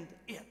send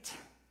it.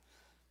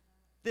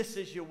 This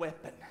is your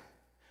weapon.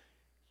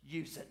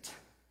 Use it.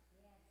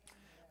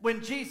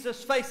 When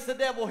Jesus faced the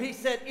devil, he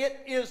said, it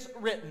is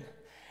written.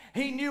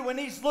 He knew when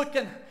he's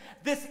looking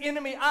this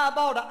enemy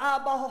eyeball to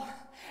eyeball,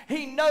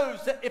 he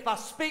knows that if I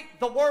speak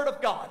the word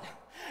of God,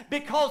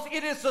 because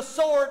it is the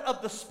sword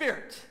of the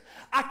Spirit,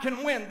 I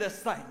can win this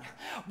thing.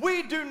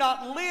 We do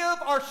not live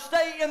or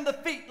stay in the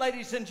feet,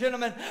 ladies and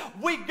gentlemen.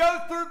 We go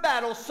through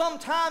battles.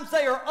 Sometimes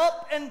they are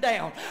up and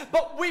down,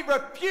 but we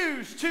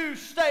refuse to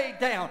stay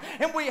down.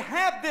 And we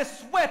have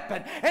this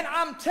weapon, and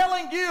I'm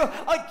telling you,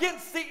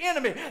 against the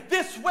enemy,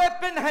 this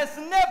weapon has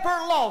never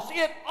lost.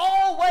 It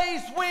always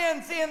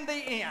wins in the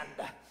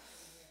end.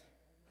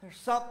 There's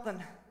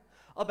something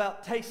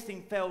about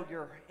tasting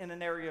failure in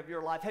an area of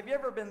your life. Have you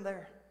ever been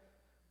there?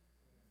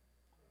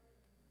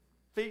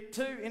 Feet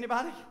too,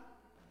 anybody?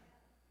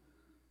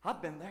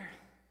 I've been there.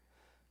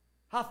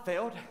 I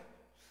failed.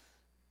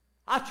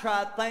 I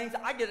tried things.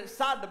 I get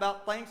excited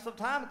about things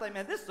sometimes and think,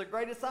 man, this is the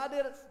greatest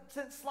idea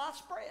since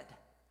sliced bread.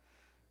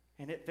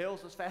 And it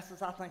fails as fast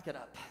as I think it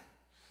up.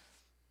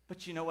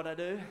 But you know what I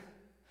do?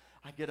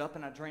 I get up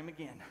and I dream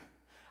again.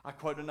 I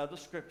quote another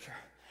scripture.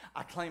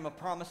 I claim a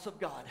promise of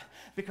God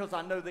because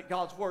I know that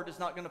God's word is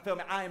not going to fail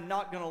me. I am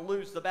not going to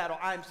lose the battle.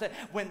 I am saying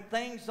when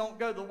things don't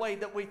go the way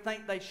that we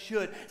think they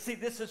should, see,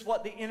 this is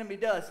what the enemy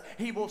does.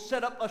 He will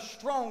set up a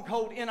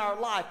stronghold in our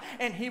life,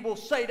 and he will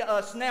say to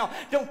us, now,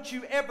 don't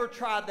you ever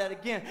try that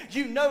again.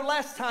 You know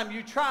last time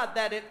you tried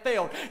that, it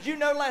failed. You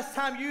know last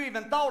time you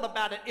even thought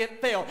about it,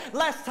 it failed.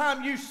 Last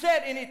time you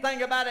said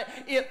anything about it,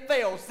 it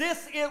fails.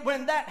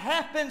 When that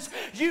happens,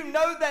 you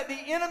know that the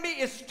enemy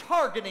is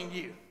targeting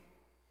you.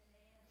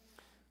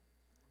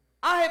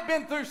 I have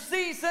been through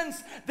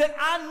seasons that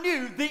I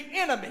knew the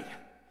enemy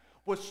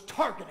was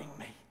targeting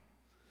me.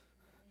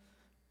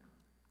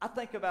 I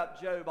think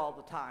about Job all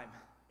the time.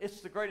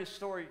 It's the greatest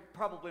story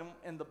probably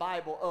in the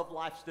Bible of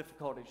life's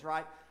difficulties,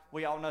 right?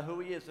 We all know who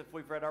he is if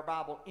we've read our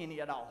Bible,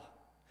 any at all.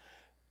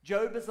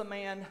 Job is a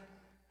man,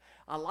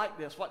 I like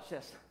this, watch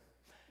this.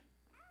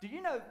 Do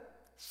you know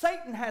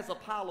Satan has a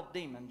pile of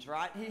demons,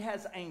 right? He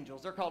has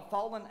angels. They're called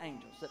fallen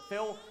angels that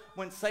fell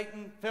when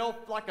Satan fell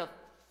like a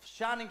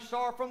shining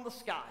star from the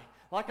sky,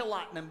 like a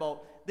lightning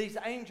bolt. These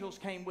angels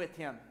came with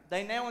him.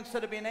 They now,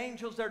 instead of being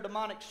angels, they're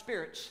demonic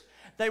spirits.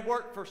 They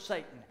work for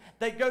Satan.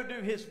 They go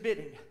do his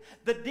bidding.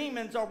 The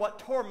demons are what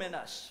torment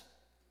us.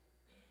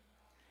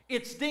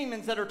 It's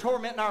demons that are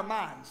tormenting our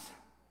minds.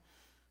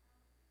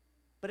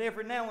 But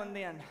every now and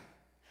then,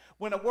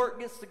 when a work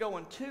gets to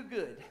going too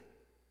good,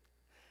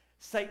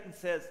 Satan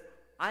says,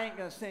 I ain't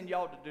going to send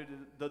y'all to do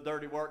the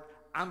dirty work.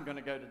 I'm going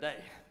to go today.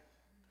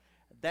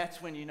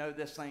 That's when you know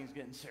this thing's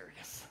getting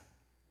serious.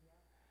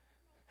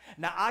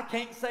 Now, I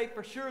can't say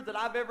for sure that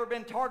I've ever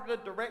been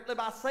targeted directly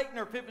by Satan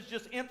or if it was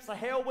just imps of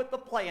hell with the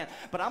plan.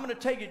 But I'm going to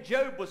tell you,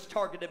 Job was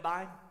targeted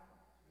by him.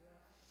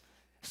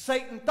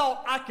 Satan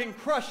thought, I can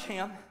crush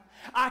him.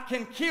 I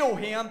can kill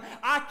him.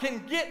 I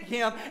can get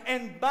him.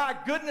 And by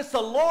goodness,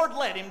 the Lord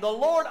let him. The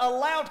Lord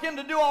allowed him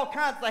to do all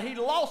kinds of things. He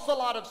lost a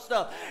lot of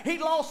stuff. He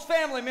lost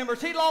family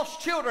members. He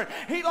lost children.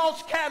 He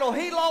lost cattle.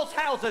 He lost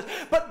houses.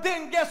 But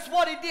then guess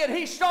what he did?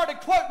 He started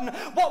quoting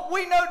what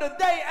we know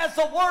today as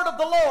the word of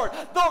the Lord.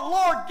 The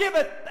Lord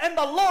giveth and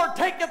the Lord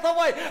taketh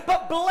away.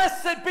 But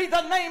blessed be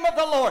the name of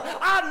the Lord.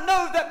 I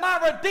know that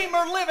my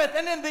Redeemer liveth,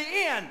 and in the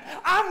end,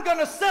 I'm going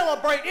to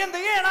celebrate. In the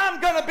end,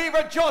 I'm going to be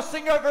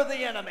rejoicing over the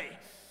enemy.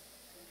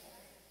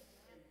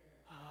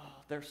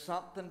 There's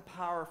something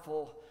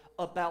powerful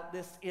about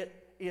this.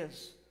 It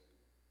is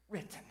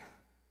written.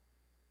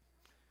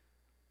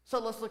 So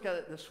let's look at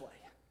it this way.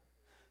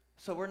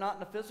 So we're not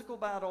in a physical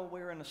battle,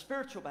 we're in a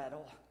spiritual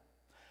battle.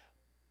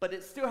 But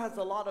it still has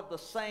a lot of the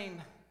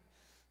same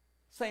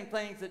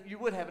things that you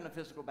would have in a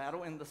physical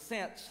battle, in the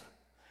sense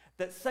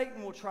that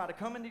Satan will try to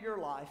come into your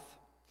life,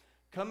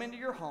 come into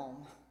your home,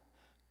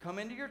 come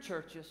into your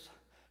churches,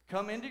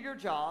 come into your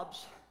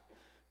jobs,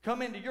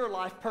 come into your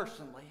life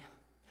personally.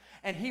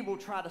 And he will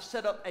try to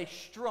set up a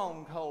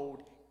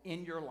stronghold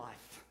in your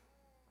life.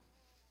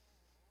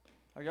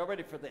 Are y'all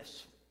ready for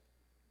this?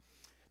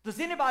 Does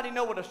anybody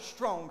know what a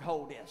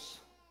stronghold is?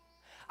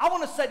 I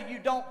want to say to you,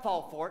 don't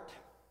fall for it.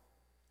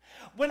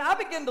 When I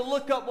begin to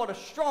look up what a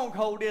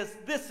stronghold is,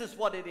 this is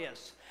what it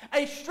is.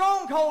 A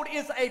stronghold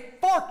is a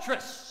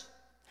fortress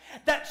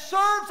that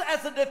serves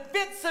as a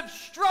defensive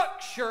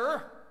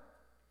structure.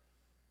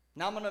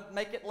 Now I'm going to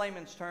make it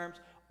layman's terms,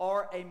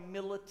 or a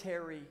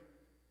military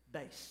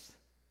base.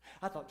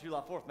 I thought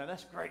July 4th, man,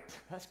 that's great.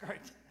 That's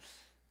great.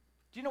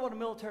 Do you know what a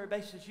military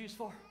base is used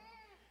for?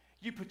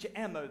 You put your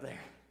ammo there.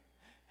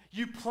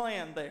 You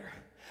plan there.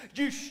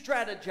 You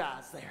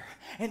strategize there.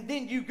 And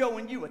then you go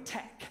and you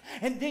attack.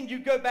 And then you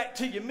go back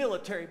to your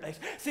military base.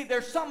 See,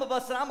 there's some of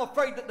us, and I'm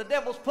afraid that the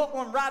devil's put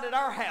one right at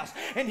our house.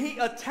 And he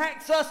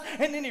attacks us,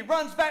 and then he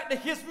runs back to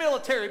his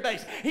military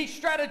base. He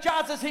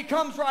strategizes, he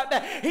comes right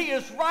back. He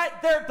is right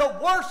there. The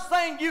worst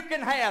thing you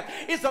can have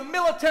is a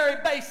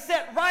military base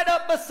set right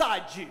up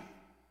beside you.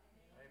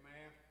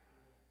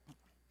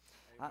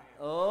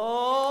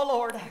 Oh,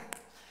 Lord.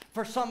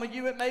 For some of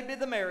you, it may be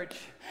the marriage.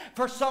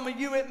 For some of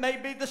you, it may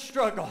be the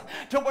struggle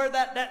to where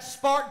that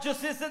spark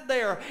just isn't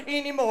there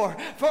anymore.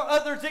 For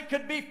others, it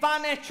could be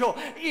financial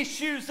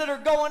issues that are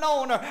going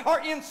on,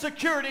 or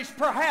insecurities.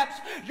 Perhaps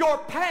your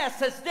past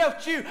has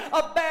dealt you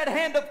a bad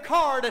hand of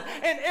card,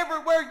 and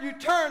everywhere you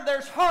turn,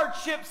 there's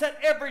hardships at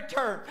every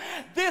turn.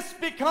 This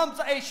becomes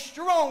a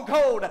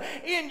stronghold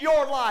in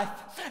your life.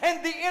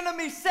 And the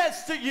enemy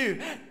says to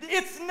you,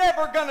 it's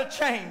never going to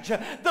change.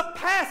 The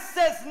past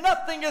says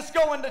nothing is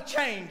going to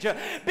change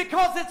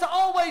because it's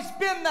always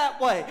been that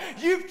way.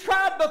 You've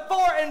tried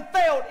before and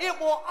failed. It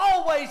will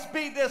always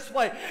be this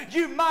way.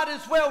 You might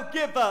as well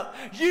give up.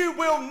 You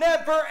will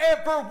never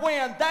ever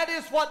win. That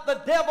is what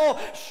the devil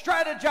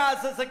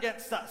strategizes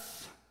against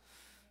us.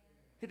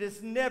 It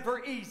is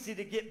never easy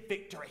to get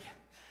victory.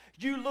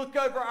 You look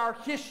over our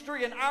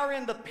history and our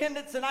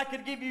independence, and I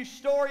could give you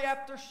story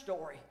after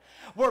story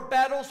where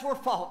battles were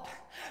fought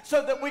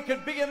so that we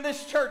could be in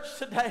this church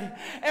today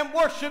and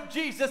worship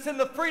Jesus in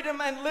the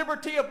freedom and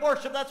liberty of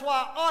worship. That's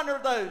why I honor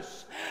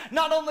those.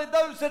 Not only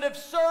those that have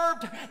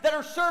served, that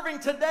are serving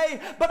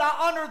today, but I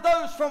honor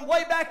those from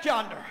way back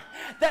yonder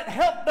that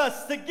helped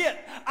us to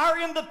get our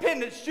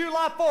independence.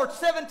 July 4th,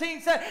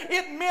 17 said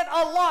it meant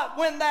a lot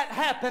when that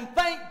happened.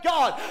 Thank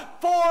God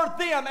for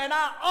them, and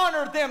I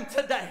honor them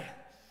today.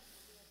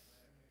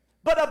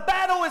 But a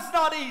battle is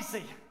not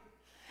easy.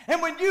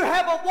 And when you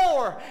have a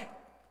war,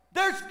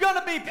 there's going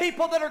to be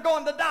people that are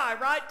going to die,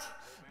 right?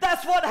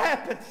 That's what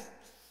happens.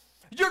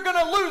 You're going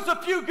to lose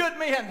a few good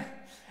men.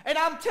 And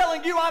I'm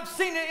telling you, I've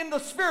seen it in the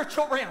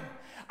spiritual realm.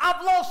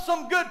 I've lost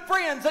some good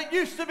friends that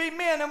used to be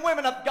men and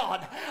women of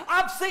God.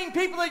 I've seen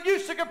people that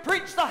used to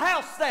preach the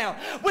house down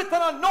with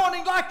an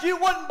anointing like you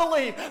wouldn't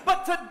believe.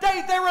 But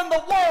today they're in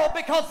the world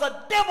because the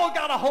devil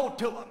got a hold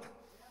to them.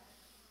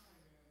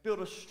 Built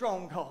a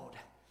stronghold.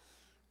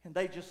 And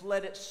they just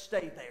let it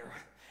stay there.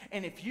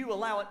 And if you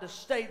allow it to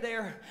stay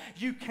there,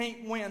 you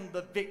can't win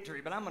the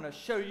victory. But I'm going to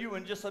show you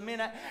in just a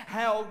minute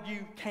how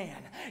you can.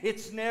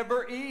 It's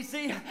never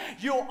easy.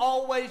 You'll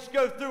always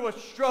go through a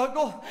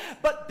struggle,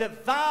 but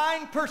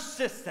divine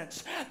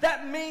persistence.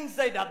 That means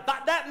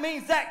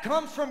that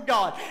comes from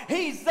God.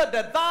 He's the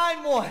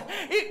divine one.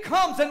 It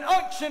comes an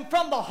unction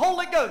from the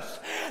Holy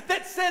Ghost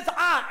that says,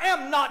 I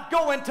am not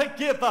going to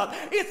give up.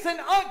 It's an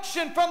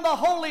unction from the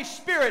Holy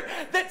Spirit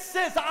that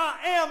says, I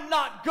am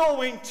not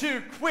going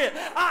to quit.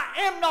 I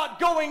am not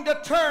going to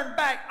turn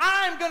back.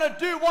 I'm going to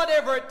do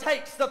whatever it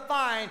takes to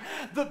find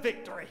the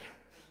victory.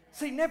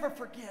 See, never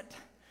forget.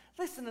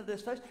 Listen to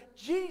this, folks.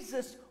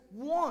 Jesus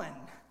won.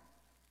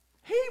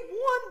 He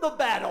won the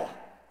battle.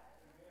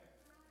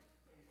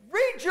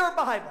 Read your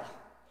Bible.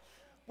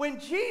 When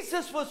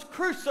Jesus was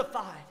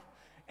crucified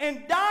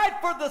and died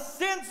for the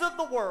sins of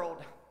the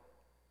world,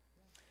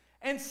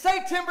 and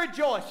Satan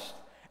rejoiced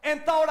and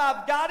thought,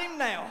 I've got him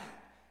now.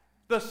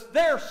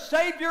 Their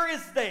Savior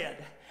is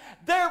dead.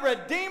 Their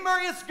Redeemer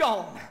is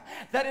gone.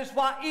 That is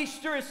why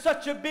Easter is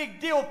such a big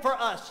deal for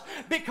us,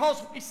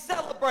 because we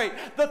celebrate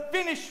the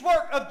finished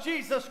work of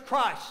Jesus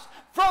Christ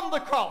from the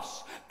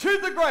cross to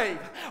the grave,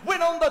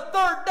 when on the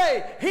third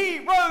day he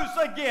rose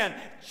again.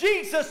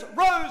 Jesus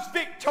rose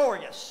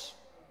victorious.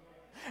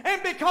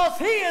 And because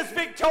he is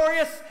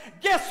victorious,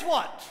 guess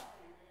what?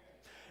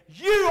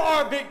 You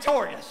are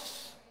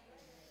victorious.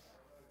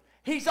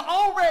 He's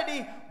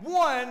already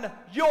won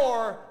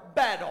your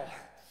battle.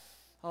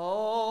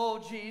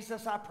 Oh,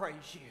 Jesus, I praise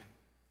you.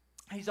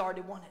 He's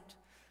already won it.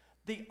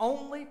 The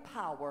only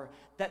power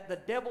that the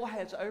devil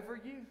has over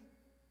you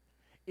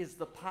is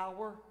the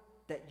power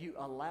that you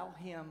allow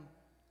him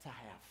to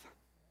have.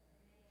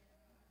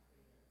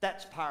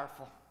 That's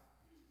powerful.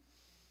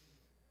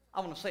 I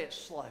want to say it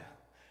slow.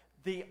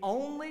 The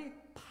only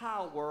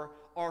power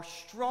or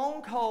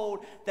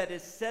stronghold that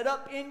is set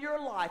up in your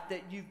life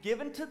that you've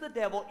given to the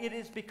devil, it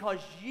is because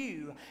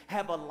you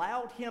have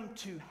allowed him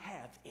to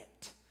have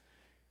it.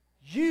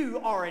 You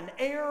are an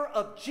heir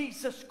of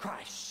Jesus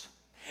Christ.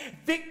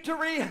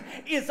 Victory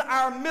is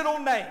our middle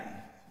name.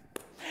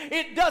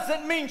 It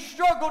doesn't mean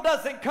struggle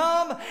doesn't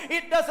come.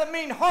 It doesn't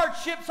mean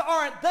hardships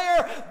aren't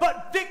there.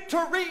 But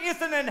victory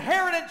is an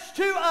inheritance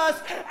to us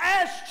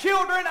as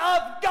children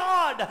of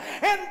God.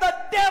 And the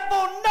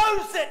devil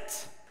knows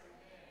it.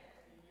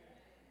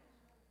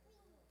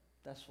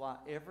 That's why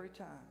every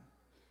time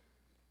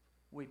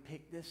we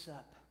pick this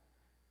up,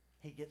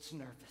 he gets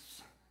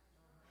nervous.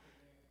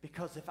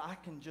 Because if I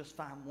can just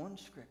find one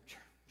scripture,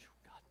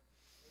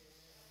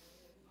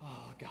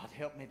 oh, God,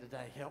 help me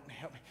today. Help me,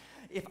 help me.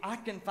 If I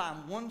can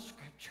find one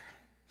scripture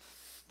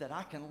that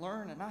I can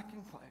learn and I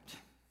can quote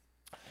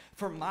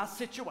for my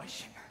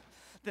situation,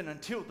 then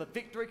until the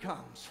victory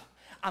comes,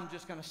 I'm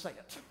just going to say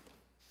it.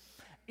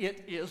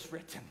 It is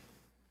written.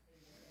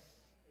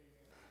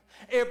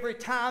 Every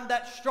time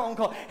that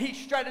stronghold, he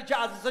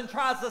strategizes and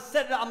tries to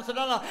set it up. I'm saying,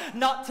 no,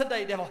 not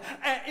today, devil.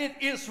 It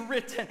is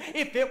written.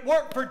 If it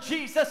worked for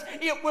Jesus,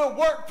 it will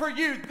work for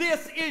you.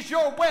 This is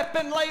your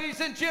weapon,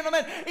 ladies and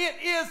gentlemen. It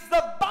is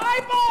the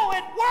Bible.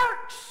 It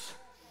works.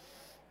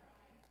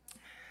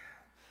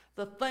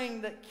 The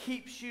thing that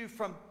keeps you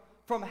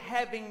from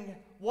having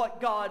what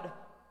God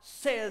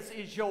says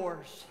is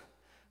yours.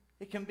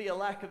 It can be a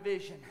lack of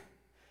vision.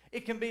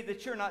 It can be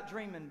that you're not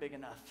dreaming big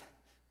enough.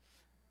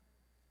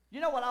 You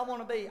know what I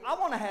want to be? I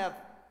want to have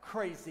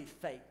crazy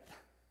faith.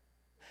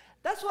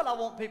 That's what I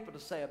want people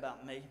to say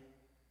about me.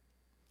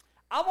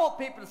 I want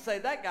people to say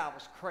that guy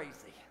was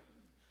crazy.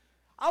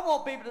 I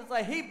want people to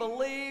say he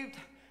believed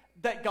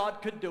that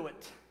God could do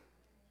it.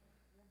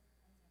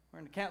 We're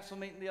in the council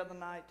meeting the other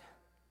night.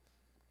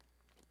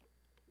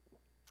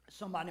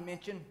 Somebody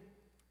mentioned,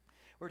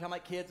 we were talking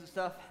about kids and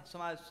stuff.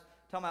 Somebody was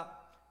talking about,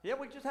 yeah,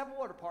 we just have a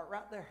water park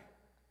right there.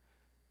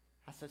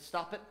 I said,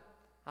 stop it.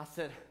 I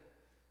said,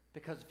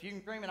 because if you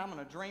can dream it, I'm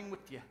going to dream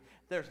with you.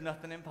 There's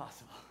nothing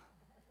impossible.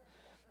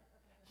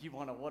 You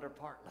want a water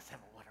park? Let's have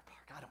a water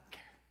park. I don't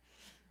care.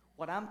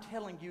 What I'm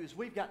telling you is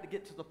we've got to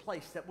get to the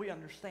place that we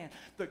understand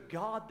the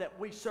God that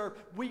we serve,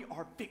 we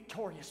are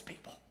victorious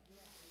people.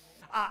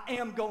 I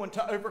am going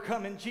to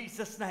overcome in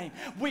Jesus' name.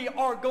 We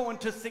are going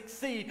to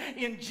succeed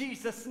in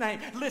Jesus' name.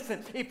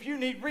 Listen, if you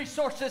need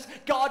resources,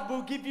 God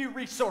will give you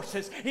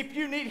resources. If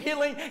you need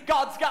healing,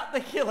 God's got the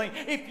healing.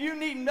 If you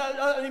need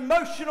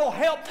emotional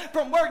help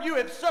from where you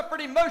have suffered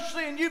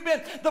emotionally and you've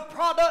been the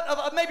product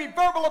of maybe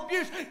verbal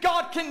abuse,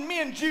 God can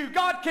mend you.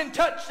 God can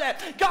touch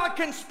that. God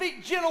can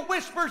speak gentle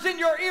whispers in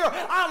your ear.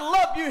 I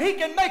love you. He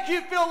can make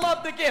you feel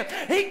loved again.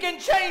 He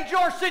can change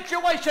your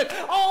situation.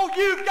 All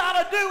you've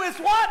got to do is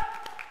what?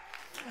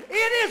 It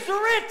is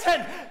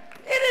written.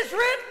 It is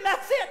written.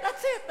 That's it.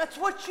 That's it. That's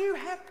what you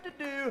have to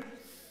do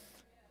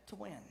to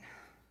win.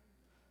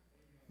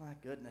 My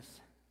goodness.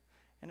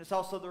 And it's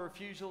also the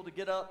refusal to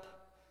get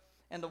up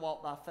and to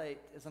walk by faith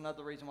is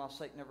another reason why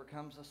Satan never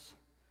comes us.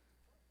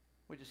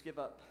 We just give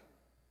up.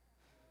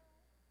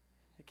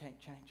 It can't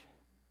change.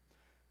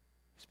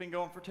 It's been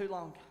going for too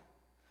long.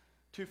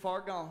 Too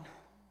far gone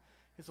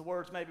is the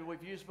words maybe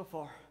we've used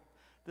before.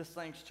 This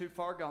thing's too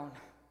far gone.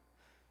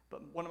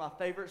 But one of my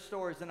favorite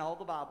stories in all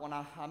the Bible, and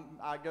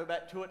I go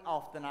back to it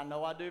often. I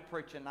know I do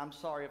preaching. I'm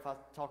sorry if I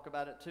talk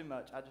about it too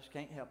much. I just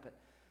can't help it.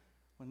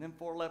 When them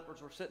 4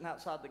 lepers were sitting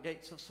outside the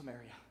gates of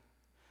Samaria,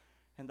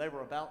 and they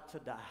were about to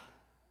die,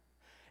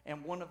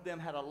 and one of them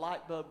had a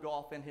light bulb go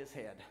off in his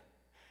head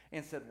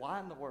and said, why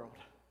in the world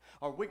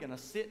are we going to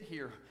sit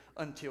here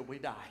until we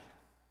die?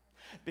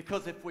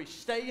 Because if we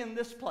stay in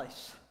this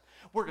place,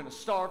 we're going to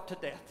starve to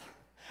death.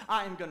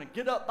 I am going to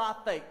get up by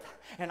faith,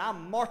 and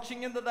I'm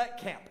marching into that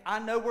camp. I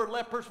know we're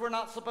lepers. We're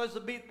not supposed to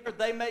be there.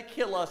 They may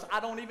kill us. I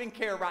don't even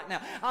care right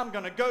now. I'm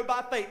going to go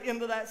by faith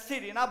into that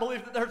city, and I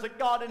believe that there's a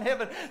God in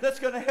heaven that's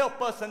going to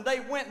help us. And they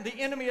went, and the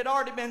enemy had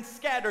already been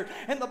scattered.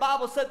 And the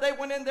Bible said they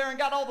went in there and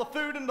got all the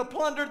food and the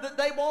plunder that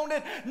they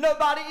wanted.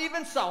 Nobody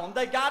even saw them.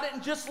 They got it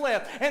and just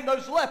left. And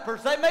those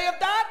lepers, they may have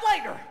died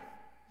later,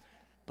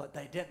 But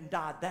they didn't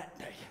die that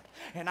day.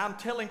 And I'm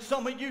telling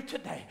some of you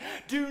today,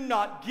 do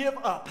not give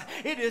up.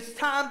 It is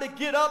time to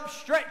get up,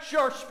 stretch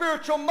your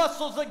spiritual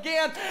muscles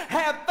again,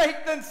 have faith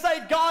and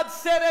say, God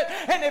said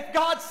it. And if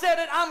God said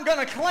it, I'm going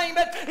to claim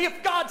it.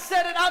 If God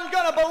said it, I'm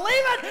going to believe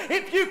it.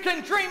 If you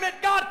can dream it,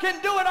 God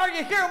can do it. Are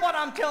you hearing what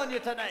I'm telling you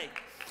today?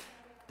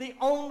 The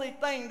only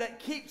thing that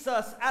keeps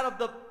us out of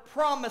the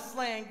promised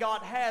land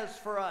God has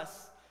for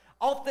us,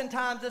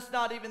 oftentimes it's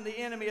not even the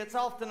enemy. It's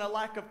often a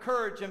lack of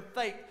courage and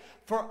faith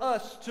for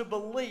us to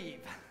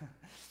believe.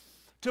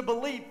 To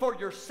believe for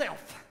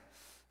yourself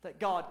that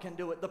God can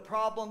do it. The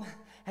problem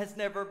has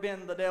never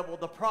been the devil.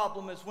 The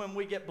problem is when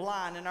we get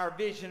blind in our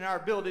vision and our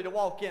ability to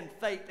walk in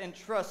faith and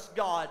trust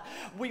God.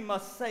 We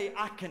must say,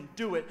 I can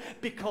do it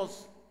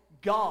because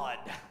God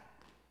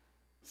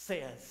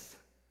says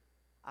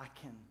I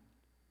can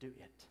do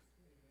it.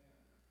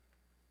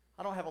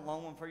 I don't have a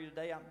long one for you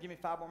today. Give me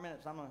 5 more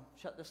minutes. I'm going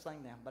to shut this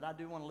thing down. But I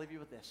do want to leave you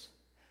with this.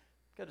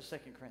 Go to 2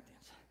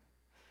 Corinthians.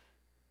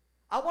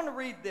 I want to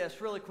read this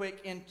really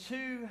quick in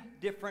 2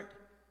 different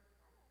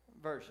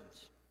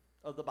versions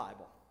of the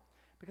Bible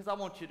because I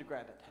want you to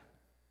grab it.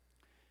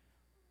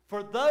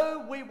 For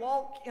though we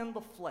walk in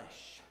the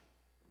flesh,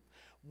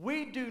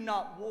 we do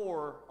not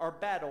war or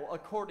battle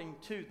according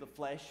to the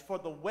flesh, for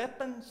the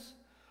weapons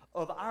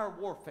of our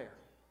warfare,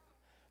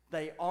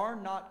 they are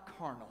not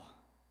carnal,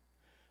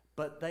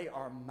 but they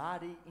are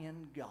mighty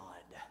in God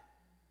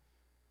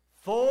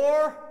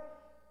for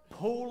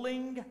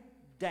pulling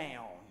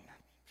down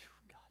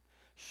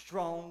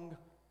strongholds.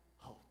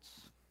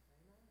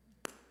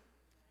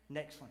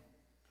 Next one.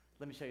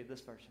 Let me show you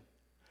this version.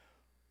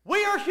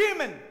 We are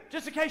human,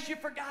 just in case you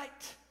forgot.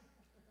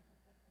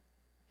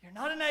 You're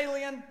not an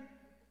alien.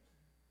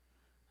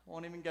 I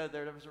won't even go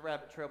there. There was a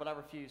rabbit trail, but I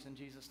refuse in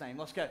Jesus' name.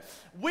 Let's go.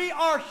 We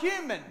are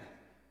human,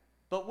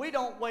 but we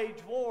don't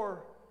wage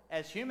war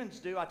as humans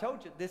do. I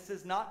told you, this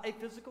is not a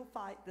physical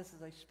fight. This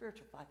is a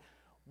spiritual fight.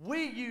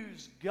 We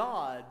use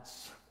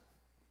God's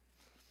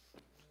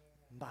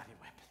mighty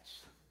weapons.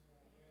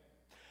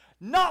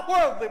 Not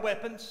worldly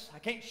weapons. I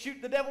can't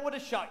shoot the devil with a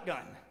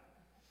shotgun.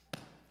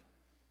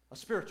 A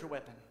spiritual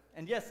weapon.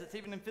 And yes, it's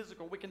even in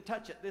physical. We can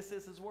touch it. This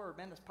is his word.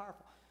 Man, it's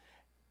powerful.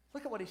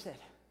 Look at what he said.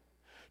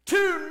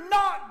 To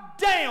knock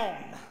down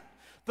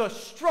the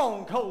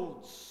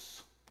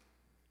strongholds.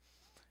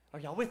 Are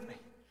y'all with me?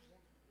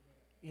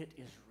 It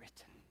is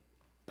written.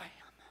 Bam.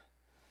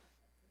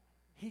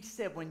 He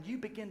said when you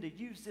begin to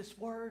use this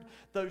word,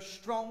 those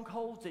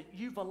strongholds that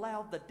you've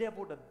allowed the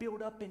devil to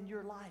build up in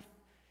your life,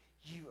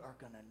 you are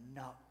going to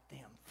knock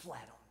them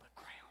flat on the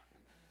ground.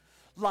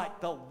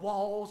 Like the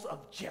walls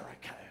of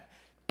Jericho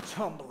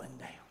tumbling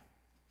down.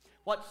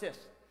 Watch this.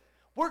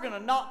 We're going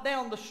to knock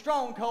down the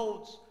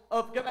strongholds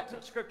of, go back to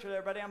the scripture there,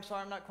 everybody. I'm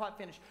sorry, I'm not quite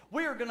finished.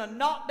 We are going to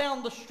knock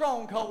down the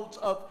strongholds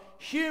of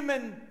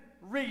human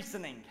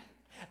reasoning.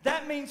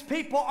 That means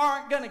people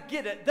aren't going to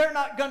get it. They're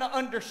not going to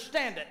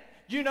understand it.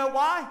 You know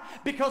why?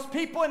 Because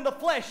people in the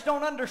flesh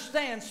don't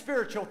understand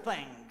spiritual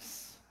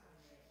things.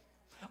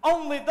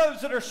 Only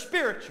those that are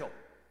spiritual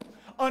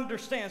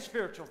understand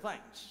spiritual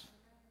things.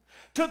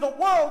 To the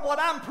world, what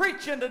I'm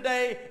preaching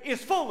today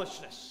is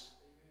foolishness.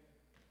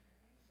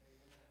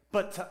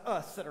 But to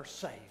us that are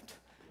saved,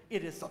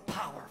 it is the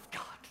power of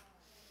God.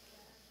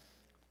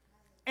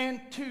 And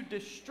to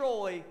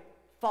destroy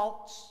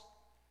false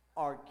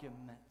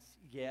arguments.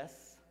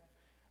 Yes,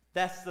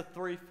 that's the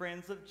 3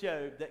 friends of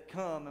Job that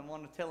come and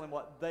want to tell him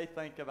what they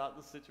think about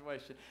the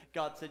situation.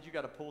 God said, you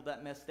got to pull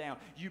that mess down.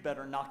 You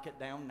better knock it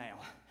down now.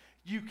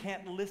 You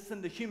can't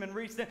listen to human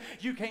reason.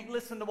 You can't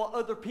listen to what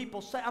other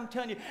people say. I'm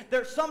telling you,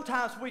 there's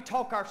sometimes we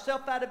talk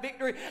ourselves out of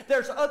victory.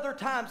 There's other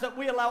times that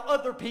we allow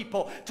other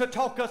people to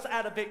talk us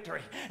out of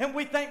victory. And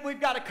we think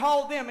we've got to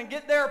call them and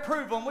get their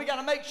approval. And we got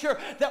to make sure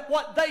that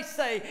what they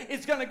say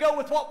is going to go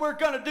with what we're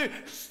going to do.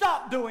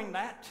 Stop doing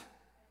that.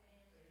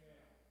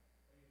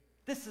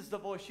 This is the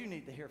voice you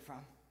need to hear from.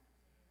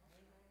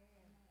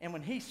 And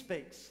when he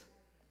speaks,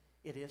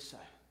 it is so.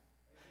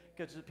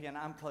 Go to the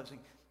piano. I'm closing.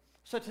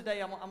 So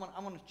today I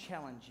want to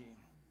challenge you.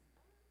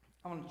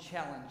 I want to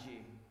challenge you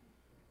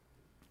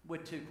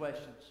with 2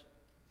 questions.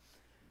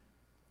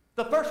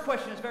 The first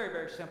question is very,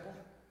 very simple.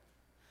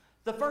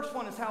 The first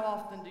one is, how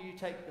often do you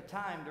take the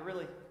time to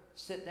really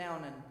sit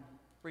down and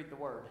read the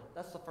Word?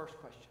 That's the first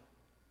question.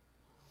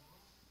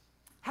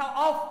 How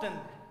often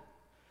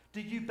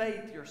do you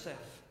bathe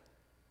yourself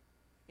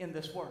in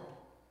this Word?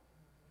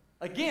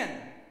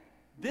 Again,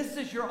 this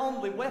is your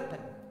only weapon.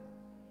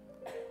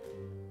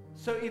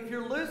 So if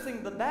you're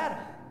losing the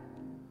battle,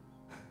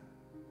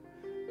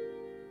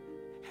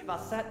 have I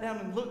sat down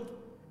and looked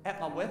at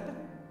my weapon?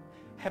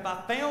 Have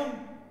I found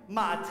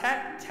my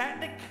attack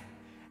tactic?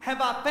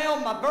 Have I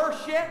found my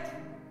verse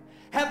yet?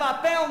 Have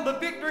I found the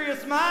victory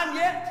is mine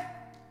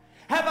yet?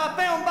 Have I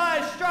found by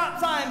his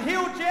stripes I am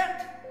healed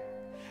yet?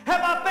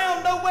 Have I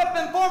found no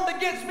weapon formed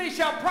against me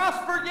shall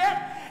prosper yet?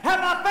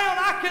 Have I found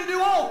I can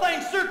do all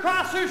things through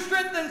Christ who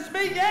strengthens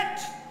me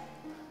yet?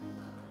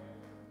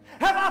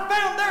 Have I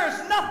found there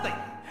is nothing,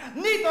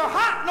 neither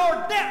height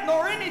nor depth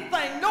nor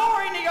anything, nor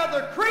any other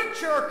other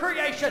creature or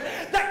creation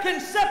that can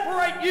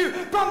separate you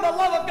from the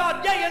love of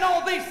God. Yea, in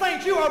all these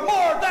things you are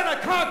more than a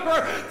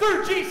conqueror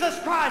through Jesus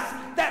Christ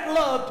that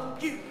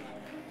loved you.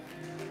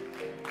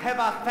 Have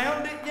I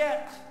found it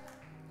yet?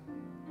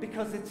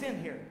 Because it's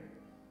in here.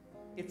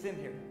 It's in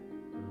here.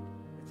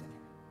 It's in here.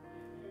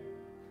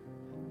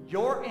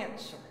 Your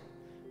answer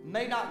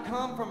may not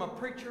come from a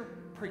preacher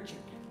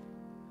preaching.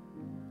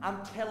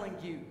 I'm telling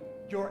you,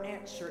 your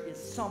answer is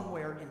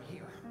somewhere in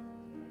here.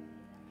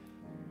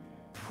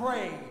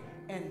 Pray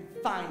and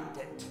find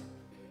it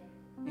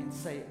and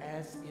say,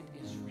 as it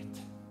is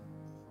written,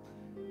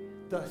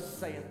 thus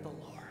saith the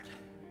Lord.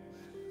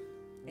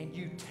 And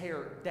you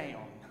tear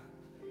down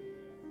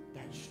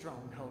that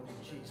stronghold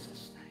in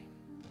Jesus' name.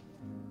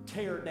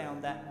 Tear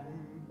down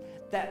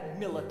that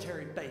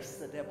military base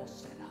the devil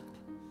set up.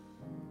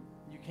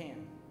 You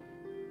can.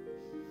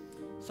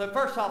 So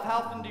first off, how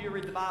often do you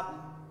read the Bible?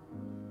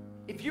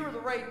 If you were to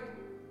rate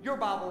your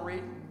Bible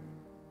reading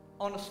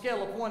on a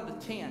scale of 1 to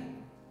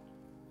 10,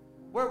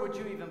 where would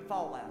you even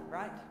fall at,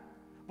 right?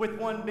 With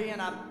 1 being,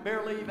 I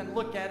barely even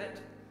look at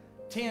it.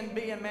 10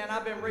 being, man,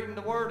 I've been reading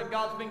the Word and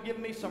God's been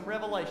giving me some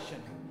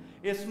revelation.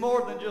 It's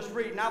more than just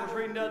reading. I was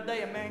reading the other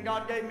day and, man,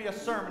 God gave me a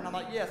sermon. I'm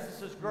like, yes,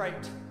 this is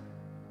great.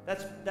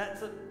 That's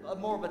a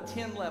more of a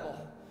 10 level.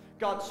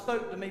 God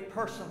spoke to me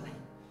personally.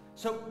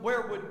 So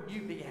where would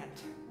you be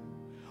at?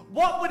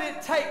 What would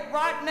it take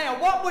right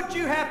now? What would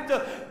you have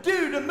to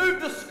do to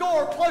move the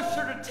score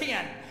closer to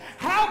 10?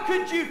 How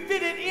could you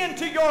fit it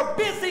into your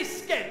busy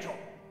schedule?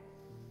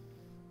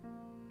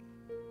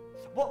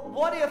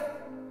 What if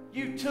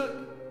you took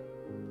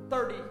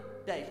 30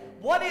 days?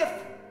 What if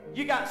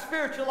you got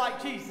spiritual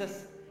like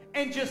Jesus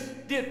and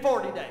just did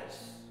 40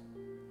 days?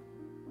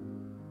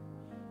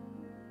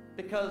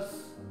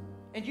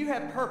 And you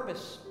have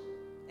purpose,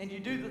 and you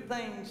do the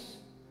things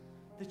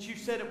that you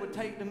said it would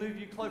take to move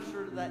you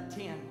closer to that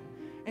 10.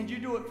 And you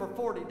do it for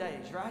 40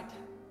 days, right?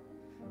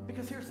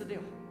 Because here's the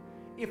deal.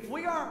 If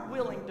we aren't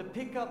willing to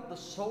pick up the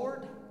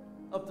sword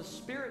of the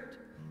Spirit,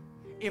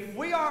 if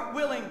we aren't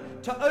willing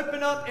to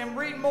open up and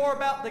read more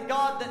about the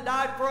God that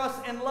died for us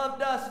and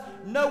loved us,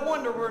 no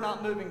wonder we're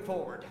not moving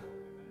forward.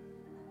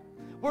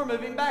 We're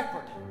moving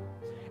backward.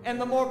 And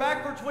the more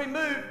backwards we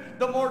move,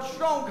 the more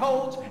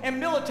strongholds and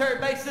military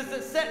bases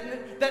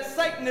that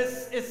Satan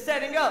is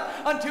setting up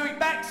until he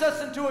backs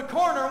us into a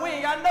corner and we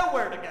ain't got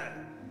nowhere to go.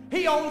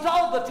 He owns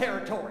all the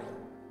territory.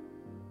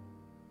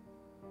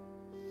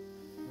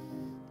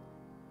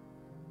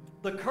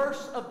 The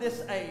curse of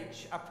this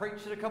age, I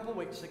preached it a couple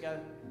weeks ago,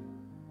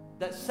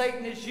 that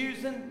Satan is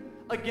using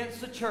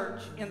against the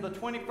church in the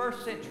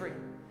 21st century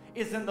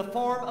is in the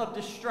form of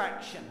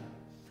distraction.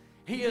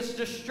 He is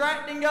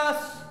distracting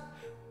us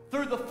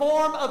through the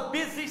form of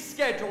busy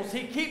schedules.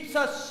 He keeps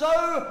us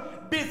so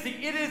busy.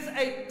 It is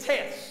a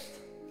test.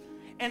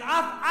 And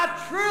I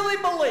truly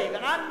believe,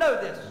 and I know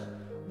this,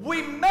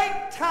 we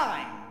make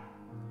time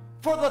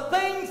for the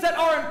things that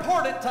are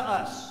important to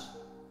us.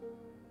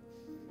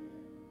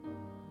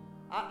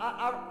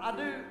 I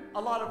do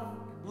a lot of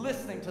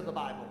listening to the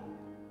Bible.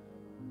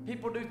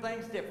 People do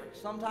things different.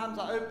 Sometimes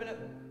I open it,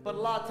 but a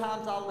lot of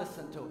times I'll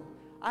listen to it.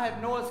 I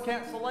have noise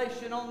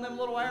cancellation on them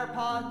little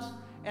AirPods,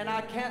 and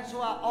I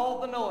cancel out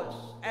all the noise.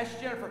 Ask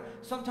Jennifer.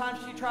 Sometimes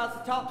she tries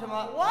to talk to me,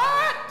 I'm like,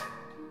 what?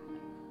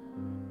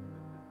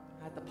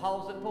 I have to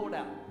pause it and pull it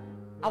out.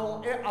 I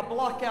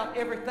block out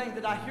everything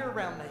that I hear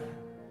around me,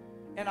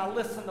 and I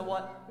listen to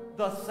what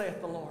thus saith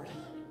the Lord.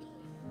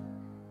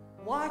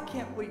 Why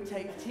can't we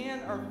take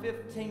 10 or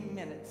 15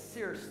 minutes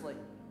seriously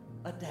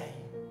a day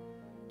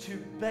to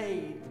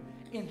bathe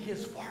in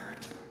His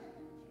Word?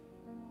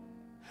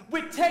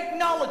 With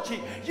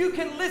technology, you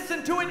can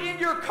listen to it in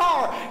your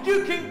car.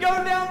 You can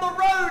go down the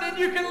road and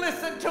you can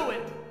listen to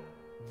it.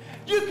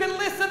 You can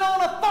listen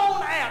on a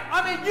phone app.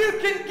 I mean, you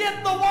can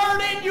get the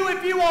Word in you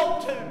if you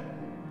want to.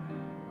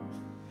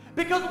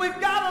 Because we've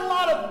got a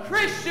lot of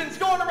Christians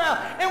going around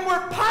and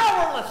we're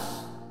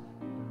powerless.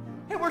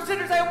 And we're sitting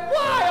there saying,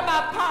 why am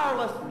I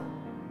powerless?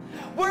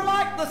 We're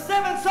like the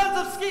 7 sons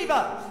of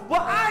Sceva.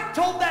 Well, I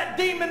told that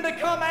demon to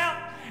come out,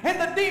 and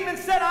the demon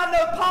said, I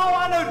know Paul,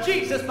 I know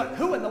Jesus, but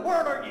who in the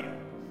world are you?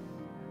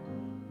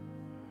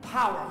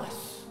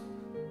 Powerless.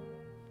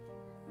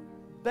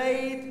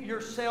 Bathe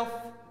yourself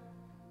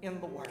in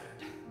the Word.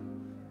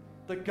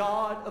 The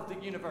God of the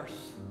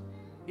universe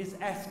is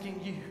asking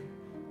you,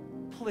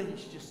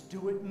 please just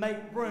do it. Make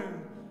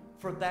room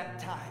for that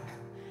time.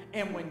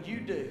 And when you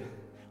do,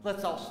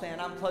 let's all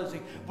stand. I'm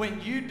closing.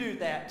 When you do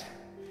that,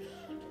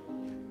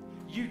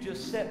 you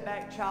just sit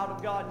back, child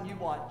of God, and you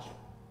watch.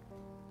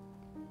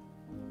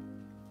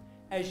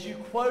 As you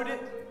quote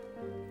it,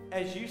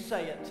 as you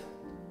say it,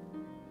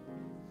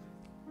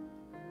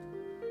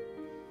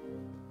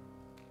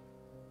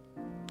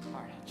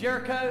 all right.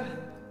 Jericho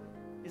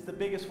is the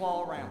biggest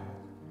wall around.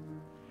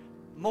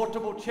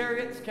 Multiple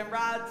chariots can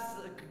ride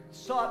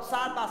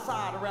side by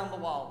side around the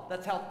wall.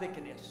 That's how thick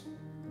it is.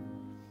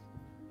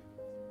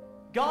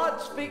 God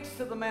speaks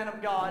to the man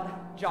of God,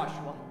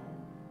 Joshua,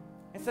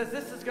 and says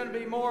this is going to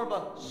be more of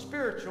a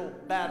spiritual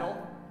battle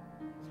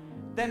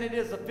than it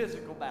is a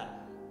physical battle.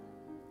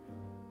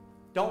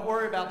 Don't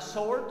worry about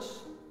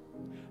swords.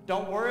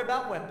 Don't worry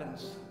about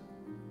weapons.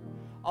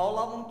 All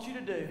I want you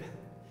to do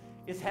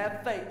is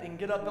have faith and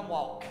get up and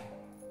walk.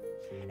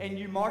 And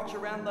you march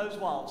around those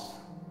walls.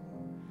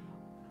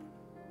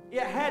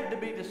 It had to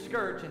be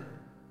discouraging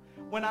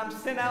when I'm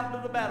sent out to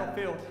the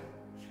battlefield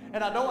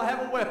and I don't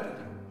have a weapon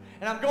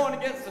and I'm going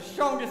against the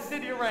strongest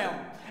city around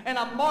and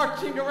I'm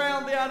marching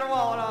around the outer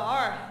wall. And all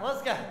right,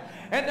 let's go.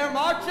 And they're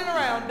marching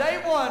around.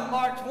 Day one,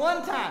 march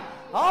one time.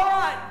 All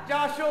right,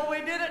 Joshua, we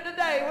did it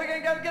today. We're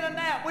going to go get a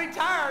nap. We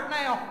tired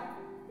now.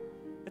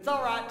 It's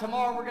all right.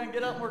 Tomorrow we're going to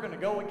get up and we're going to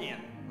go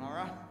again. All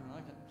right?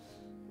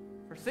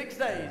 For 6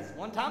 days,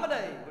 one time a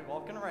day, we're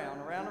walking around.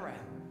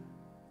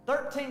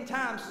 13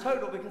 times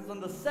total, because on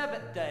the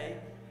 7th day,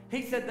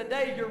 he said, the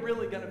day you're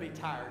really going to be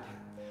tired.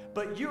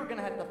 But you're going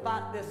to have to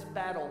fight this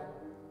battle.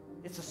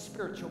 It's a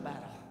spiritual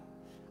battle.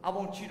 I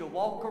want you to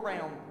walk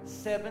around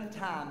 7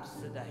 times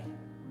today.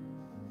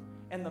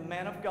 And the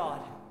man of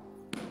God,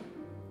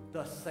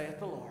 thus saith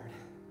the Lord,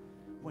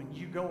 when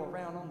you go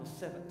around on the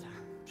 7th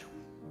time,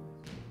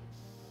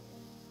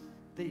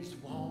 these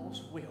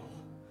walls will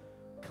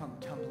come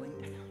tumbling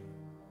down.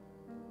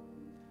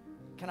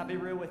 Can I be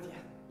real with you?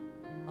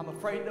 I'm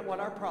afraid that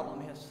what our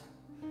problem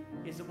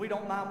is that we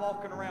don't mind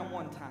walking around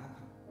one time.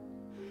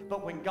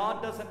 But when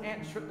God doesn't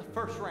answer it the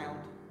first round,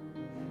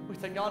 we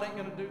say, God ain't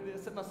going to do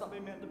this. It must not be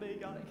meant to be.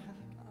 God ain't going to.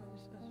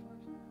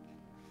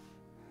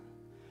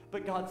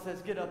 But God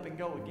says, get up and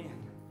go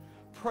again.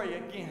 Pray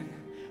again.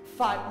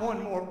 Fight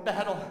one more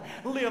battle.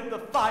 Live the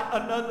fight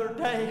another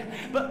day.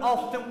 But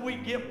often we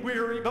get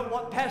weary. But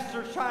what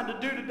Pastor's trying to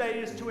do today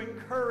is to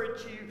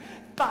encourage you.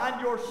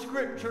 Find your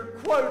scripture,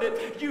 quote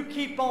it. You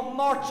keep on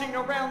marching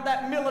around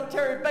that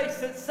military base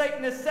that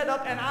Satan has set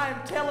up. And I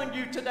am telling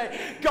you today,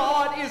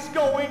 God is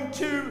going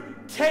to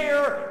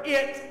tear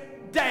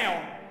it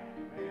down.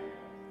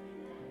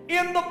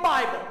 In the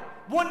Bible,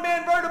 one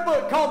man wrote a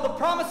book called The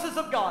Promises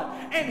of God.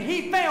 And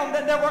he found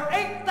that there were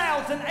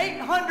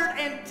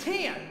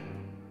 8,810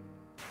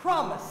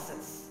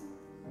 promises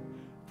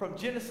from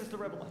Genesis to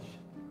Revelation.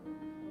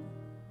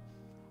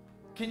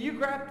 Can you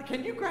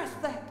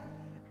grasp that?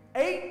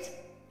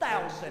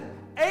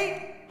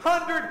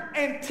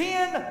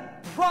 8,810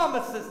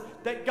 promises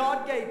that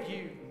God gave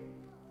you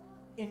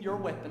in your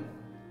weapon,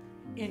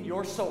 in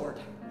your sword,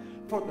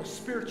 for the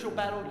spiritual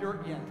battle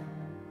you're in.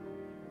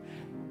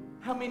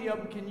 How many of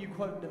them can you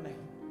quote to me?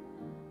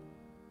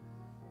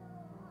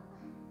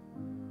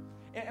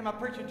 Am I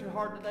preaching too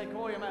hard today,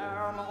 Coy? Am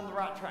I on the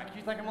right track?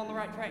 You think I'm on the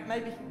right track?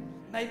 Maybe,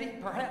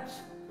 perhaps.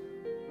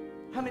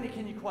 How many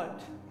can you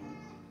quote?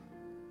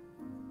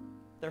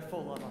 They're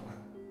full of them.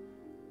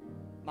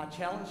 My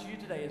challenge to you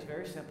today is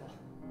very simple.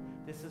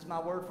 This is my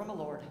word from the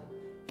Lord.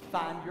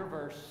 Find your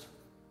verse.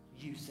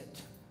 Use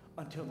it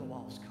until the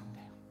walls come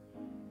down.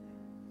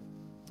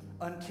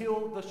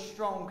 Until the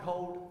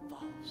stronghold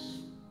falls.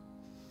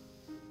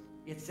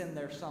 It's in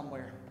there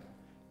somewhere.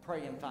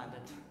 Pray and find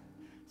it.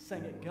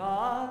 Sing it.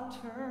 God,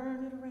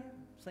 turn it around.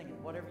 Sing it.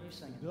 Whatever you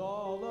sing it.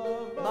 All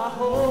of My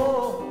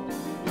hope.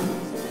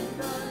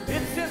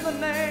 It's in the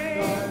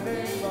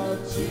name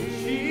of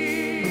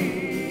Jesus.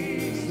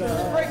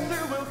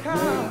 Breakthrough will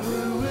come.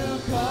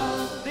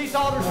 These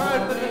altars are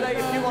open today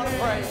if you want to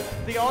pray.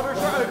 The altars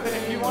are open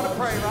if you want to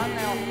pray right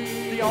now.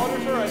 The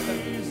altars are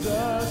open.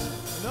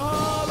 Jesus,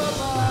 all of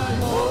my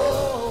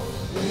hope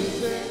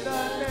is in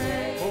the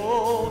name.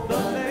 Oh,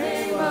 the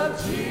name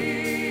of Jesus.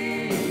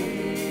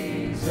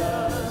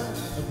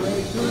 A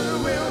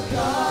breakthrough will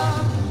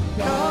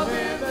come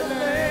in the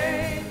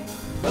name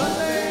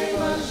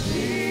of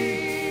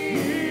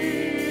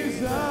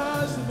Jesus.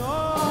 And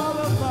all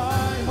of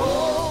my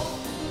hope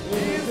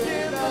is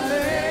in the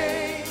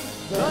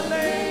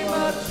name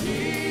of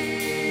Jesus.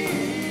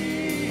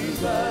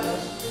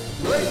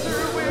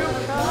 Breakthrough will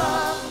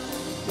come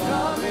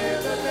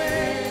in the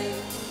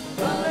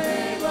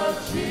name of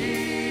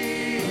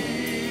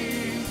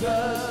Jesus.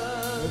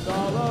 And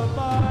all of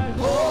my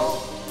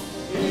hope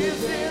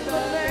is in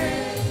the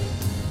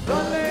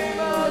name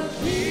of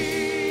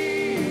Jesus.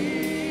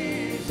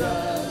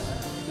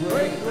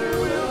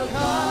 Breakthrough will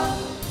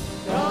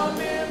come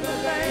in the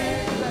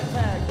name, that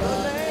tag,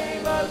 the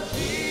name of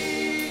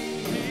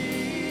Jesus.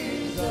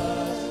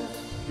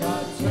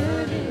 God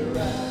turn it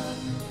around,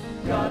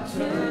 God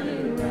turn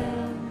it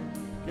around,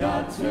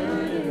 God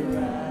turn it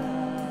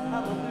around.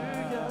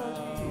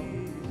 Hallelujah,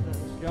 Jesus.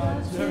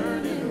 God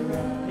turn it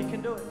around, He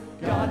can do it.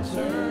 God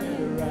turn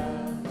it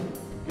around,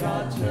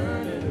 God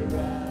turn it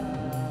around.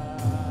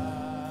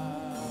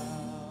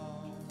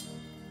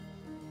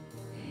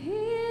 He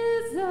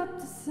is up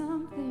to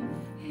something.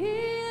 He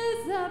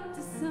is up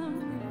to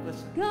something.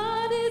 Listen.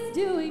 God is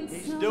doing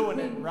He's something. doing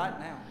it right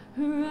now.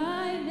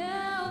 Right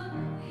now,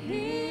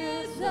 He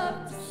is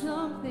up to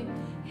something.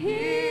 He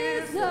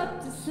is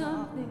up to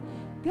something.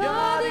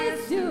 God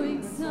is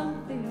doing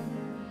something.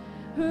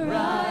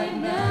 Right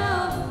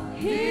now,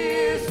 He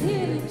is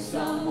healing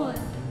someone.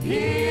 He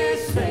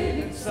is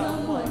saving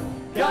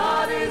someone.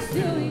 God is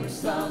doing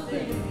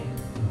something.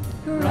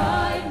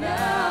 Right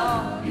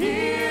now, He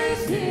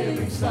is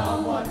healing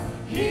someone.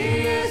 He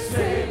is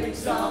saving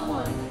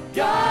someone.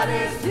 God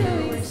is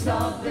doing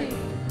something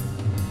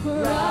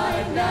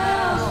right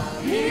now.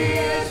 He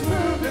is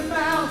moving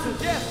mountains,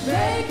 yes,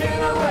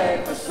 making a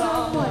way for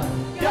someone.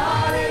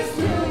 God is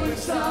doing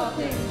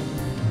something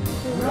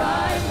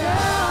right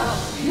now.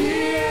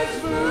 He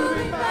is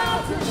moving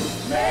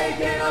mountains,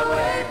 making a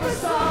way for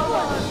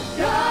someone.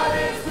 God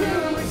is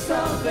doing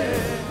something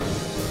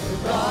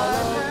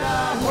right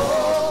now.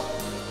 Hope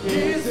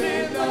is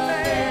in the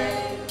name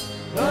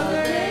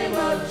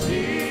of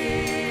Jesus.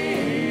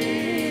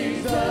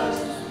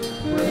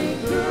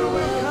 Breakthrough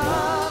will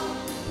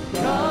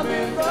come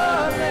in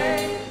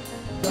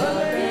the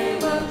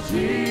name of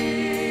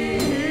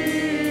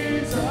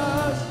Jesus.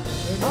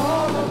 And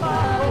all of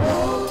my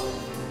hope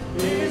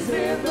is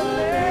in the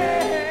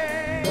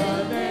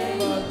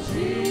name of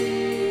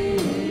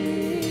Jesus.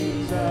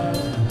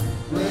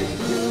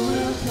 Breakthrough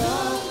will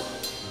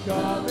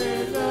come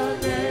in the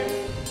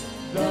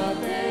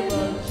name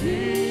of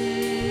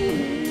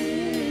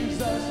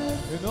Jesus.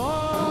 And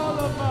all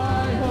of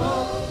my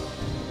hope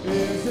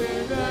is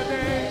in the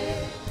name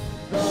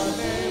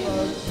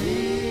of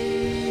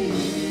Jesus.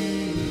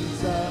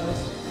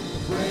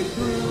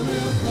 Breakthrough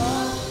will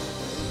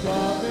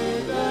come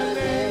in the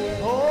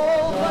name,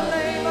 the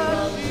name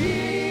of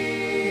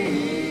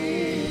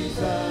Jesus.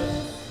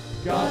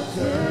 God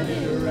turn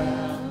it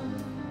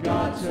around,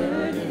 God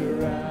turn it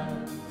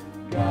around,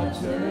 God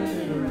turn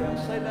it around.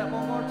 Say that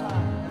one more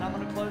time, and I'm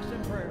going to close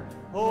in prayer.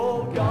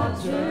 Oh,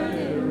 God turn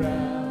it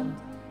around,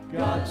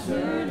 God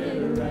turn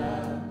it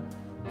around,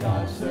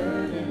 God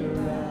turn it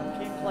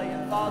around. Keep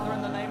playing. Father,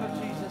 in the name of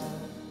Jesus,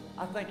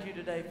 I thank you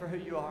today for who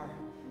you are.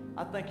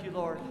 I thank you,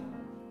 Lord.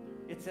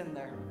 It's in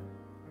there.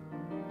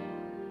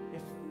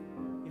 If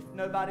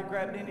nobody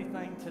grabbed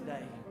anything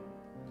today,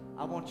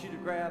 I want you to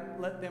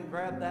let them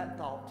grab that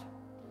thought.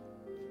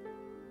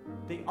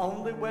 The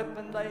only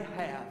weapon they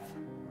have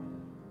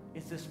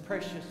is this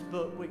precious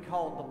book we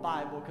call the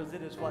Bible, because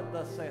it is what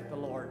thus saith the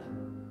Lord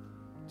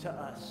to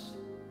us.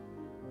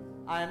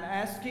 I am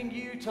asking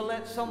you to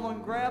let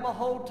someone grab a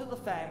hold to the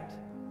fact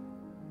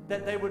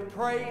that they would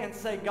pray and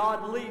say,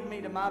 God, lead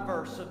me to my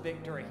verse of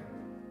victory.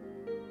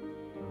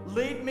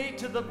 Lead me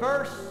to the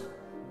verse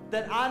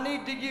that I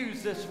need to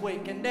use this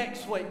week and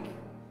next week,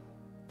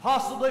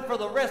 possibly for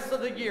the rest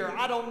of the year.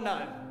 I don't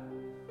know.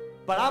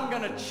 But I'm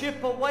going to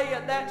chip away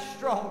at that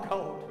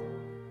stronghold.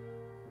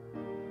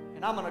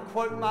 And I'm going to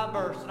quote my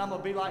verse, and I'm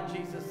going to be like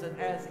Jesus said,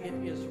 as it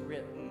is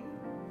written.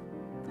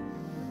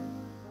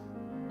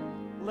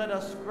 Let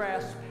us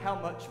grasp how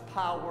much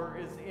power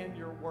is in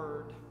your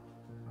word.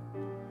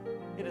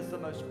 It is the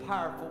most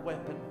powerful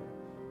weapon,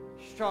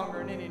 stronger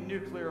than any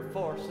nuclear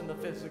force in the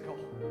physical.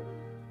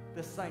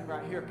 This thing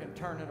right here can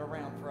turn it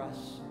around for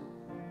us.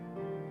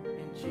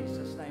 In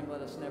Jesus' name,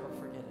 let us never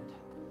forget it.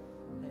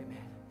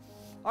 Amen.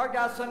 All right,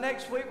 guys, so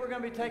next week we're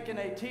going to be taking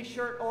a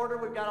t-shirt order.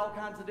 We've got all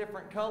kinds of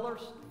different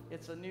colors.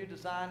 It's a new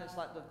design. It's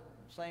like the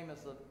same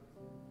as the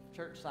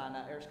church sign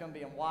out there. It's going to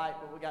be in white,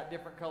 but we got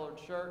different colored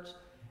shirts.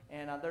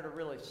 And they're the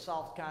really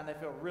soft kind. They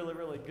feel really,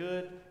 really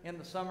good in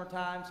the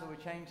summertime, so we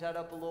changed that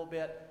up a little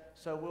bit.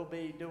 So we'll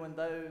be doing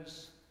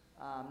those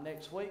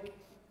next week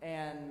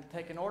and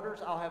taking orders.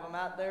 I'll have them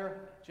out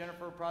there.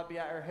 Jennifer will probably be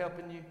out there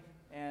helping you,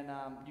 and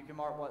you can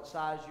mark what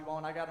size you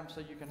want. I got them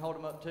so you can hold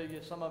them up to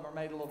you. Some of them are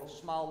made a little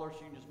smaller, so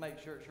you can just make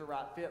sure it's your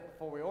right fit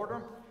before we order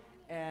them.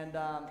 And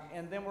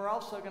then we're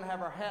also going to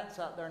have our hats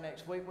out there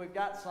next week. We've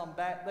got some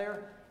back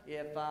there.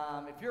 If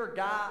you're a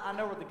guy, I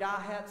know where the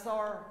guy hats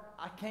are.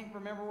 I can't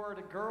remember where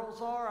the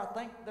girls are. I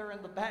think they're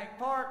in the back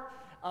part.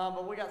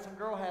 But we got some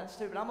girl hats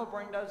too. But I'm going to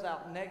bring those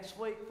out next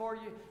week for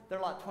you.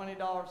 They're like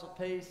 $20 a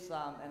piece.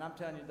 And I'm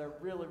telling you, they're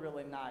really,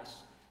 really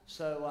nice.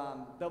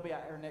 So they'll be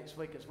out here next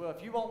week as well.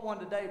 If you want one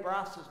today,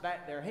 Bryce is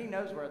back there. He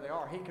knows where they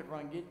are. He could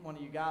run get one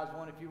of you guys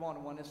one if you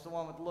wanted one. It's the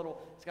one with the little,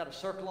 it's got a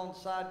circle on the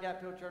side,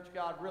 Gapfield Church of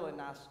God. Really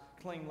nice,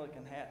 clean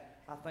looking hat.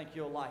 I think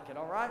you'll like it,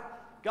 all right?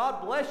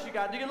 God bless you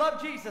guys. Do you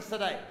love Jesus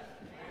today?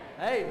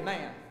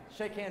 Amen.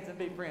 Shake hands and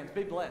be friends.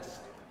 Be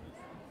blessed.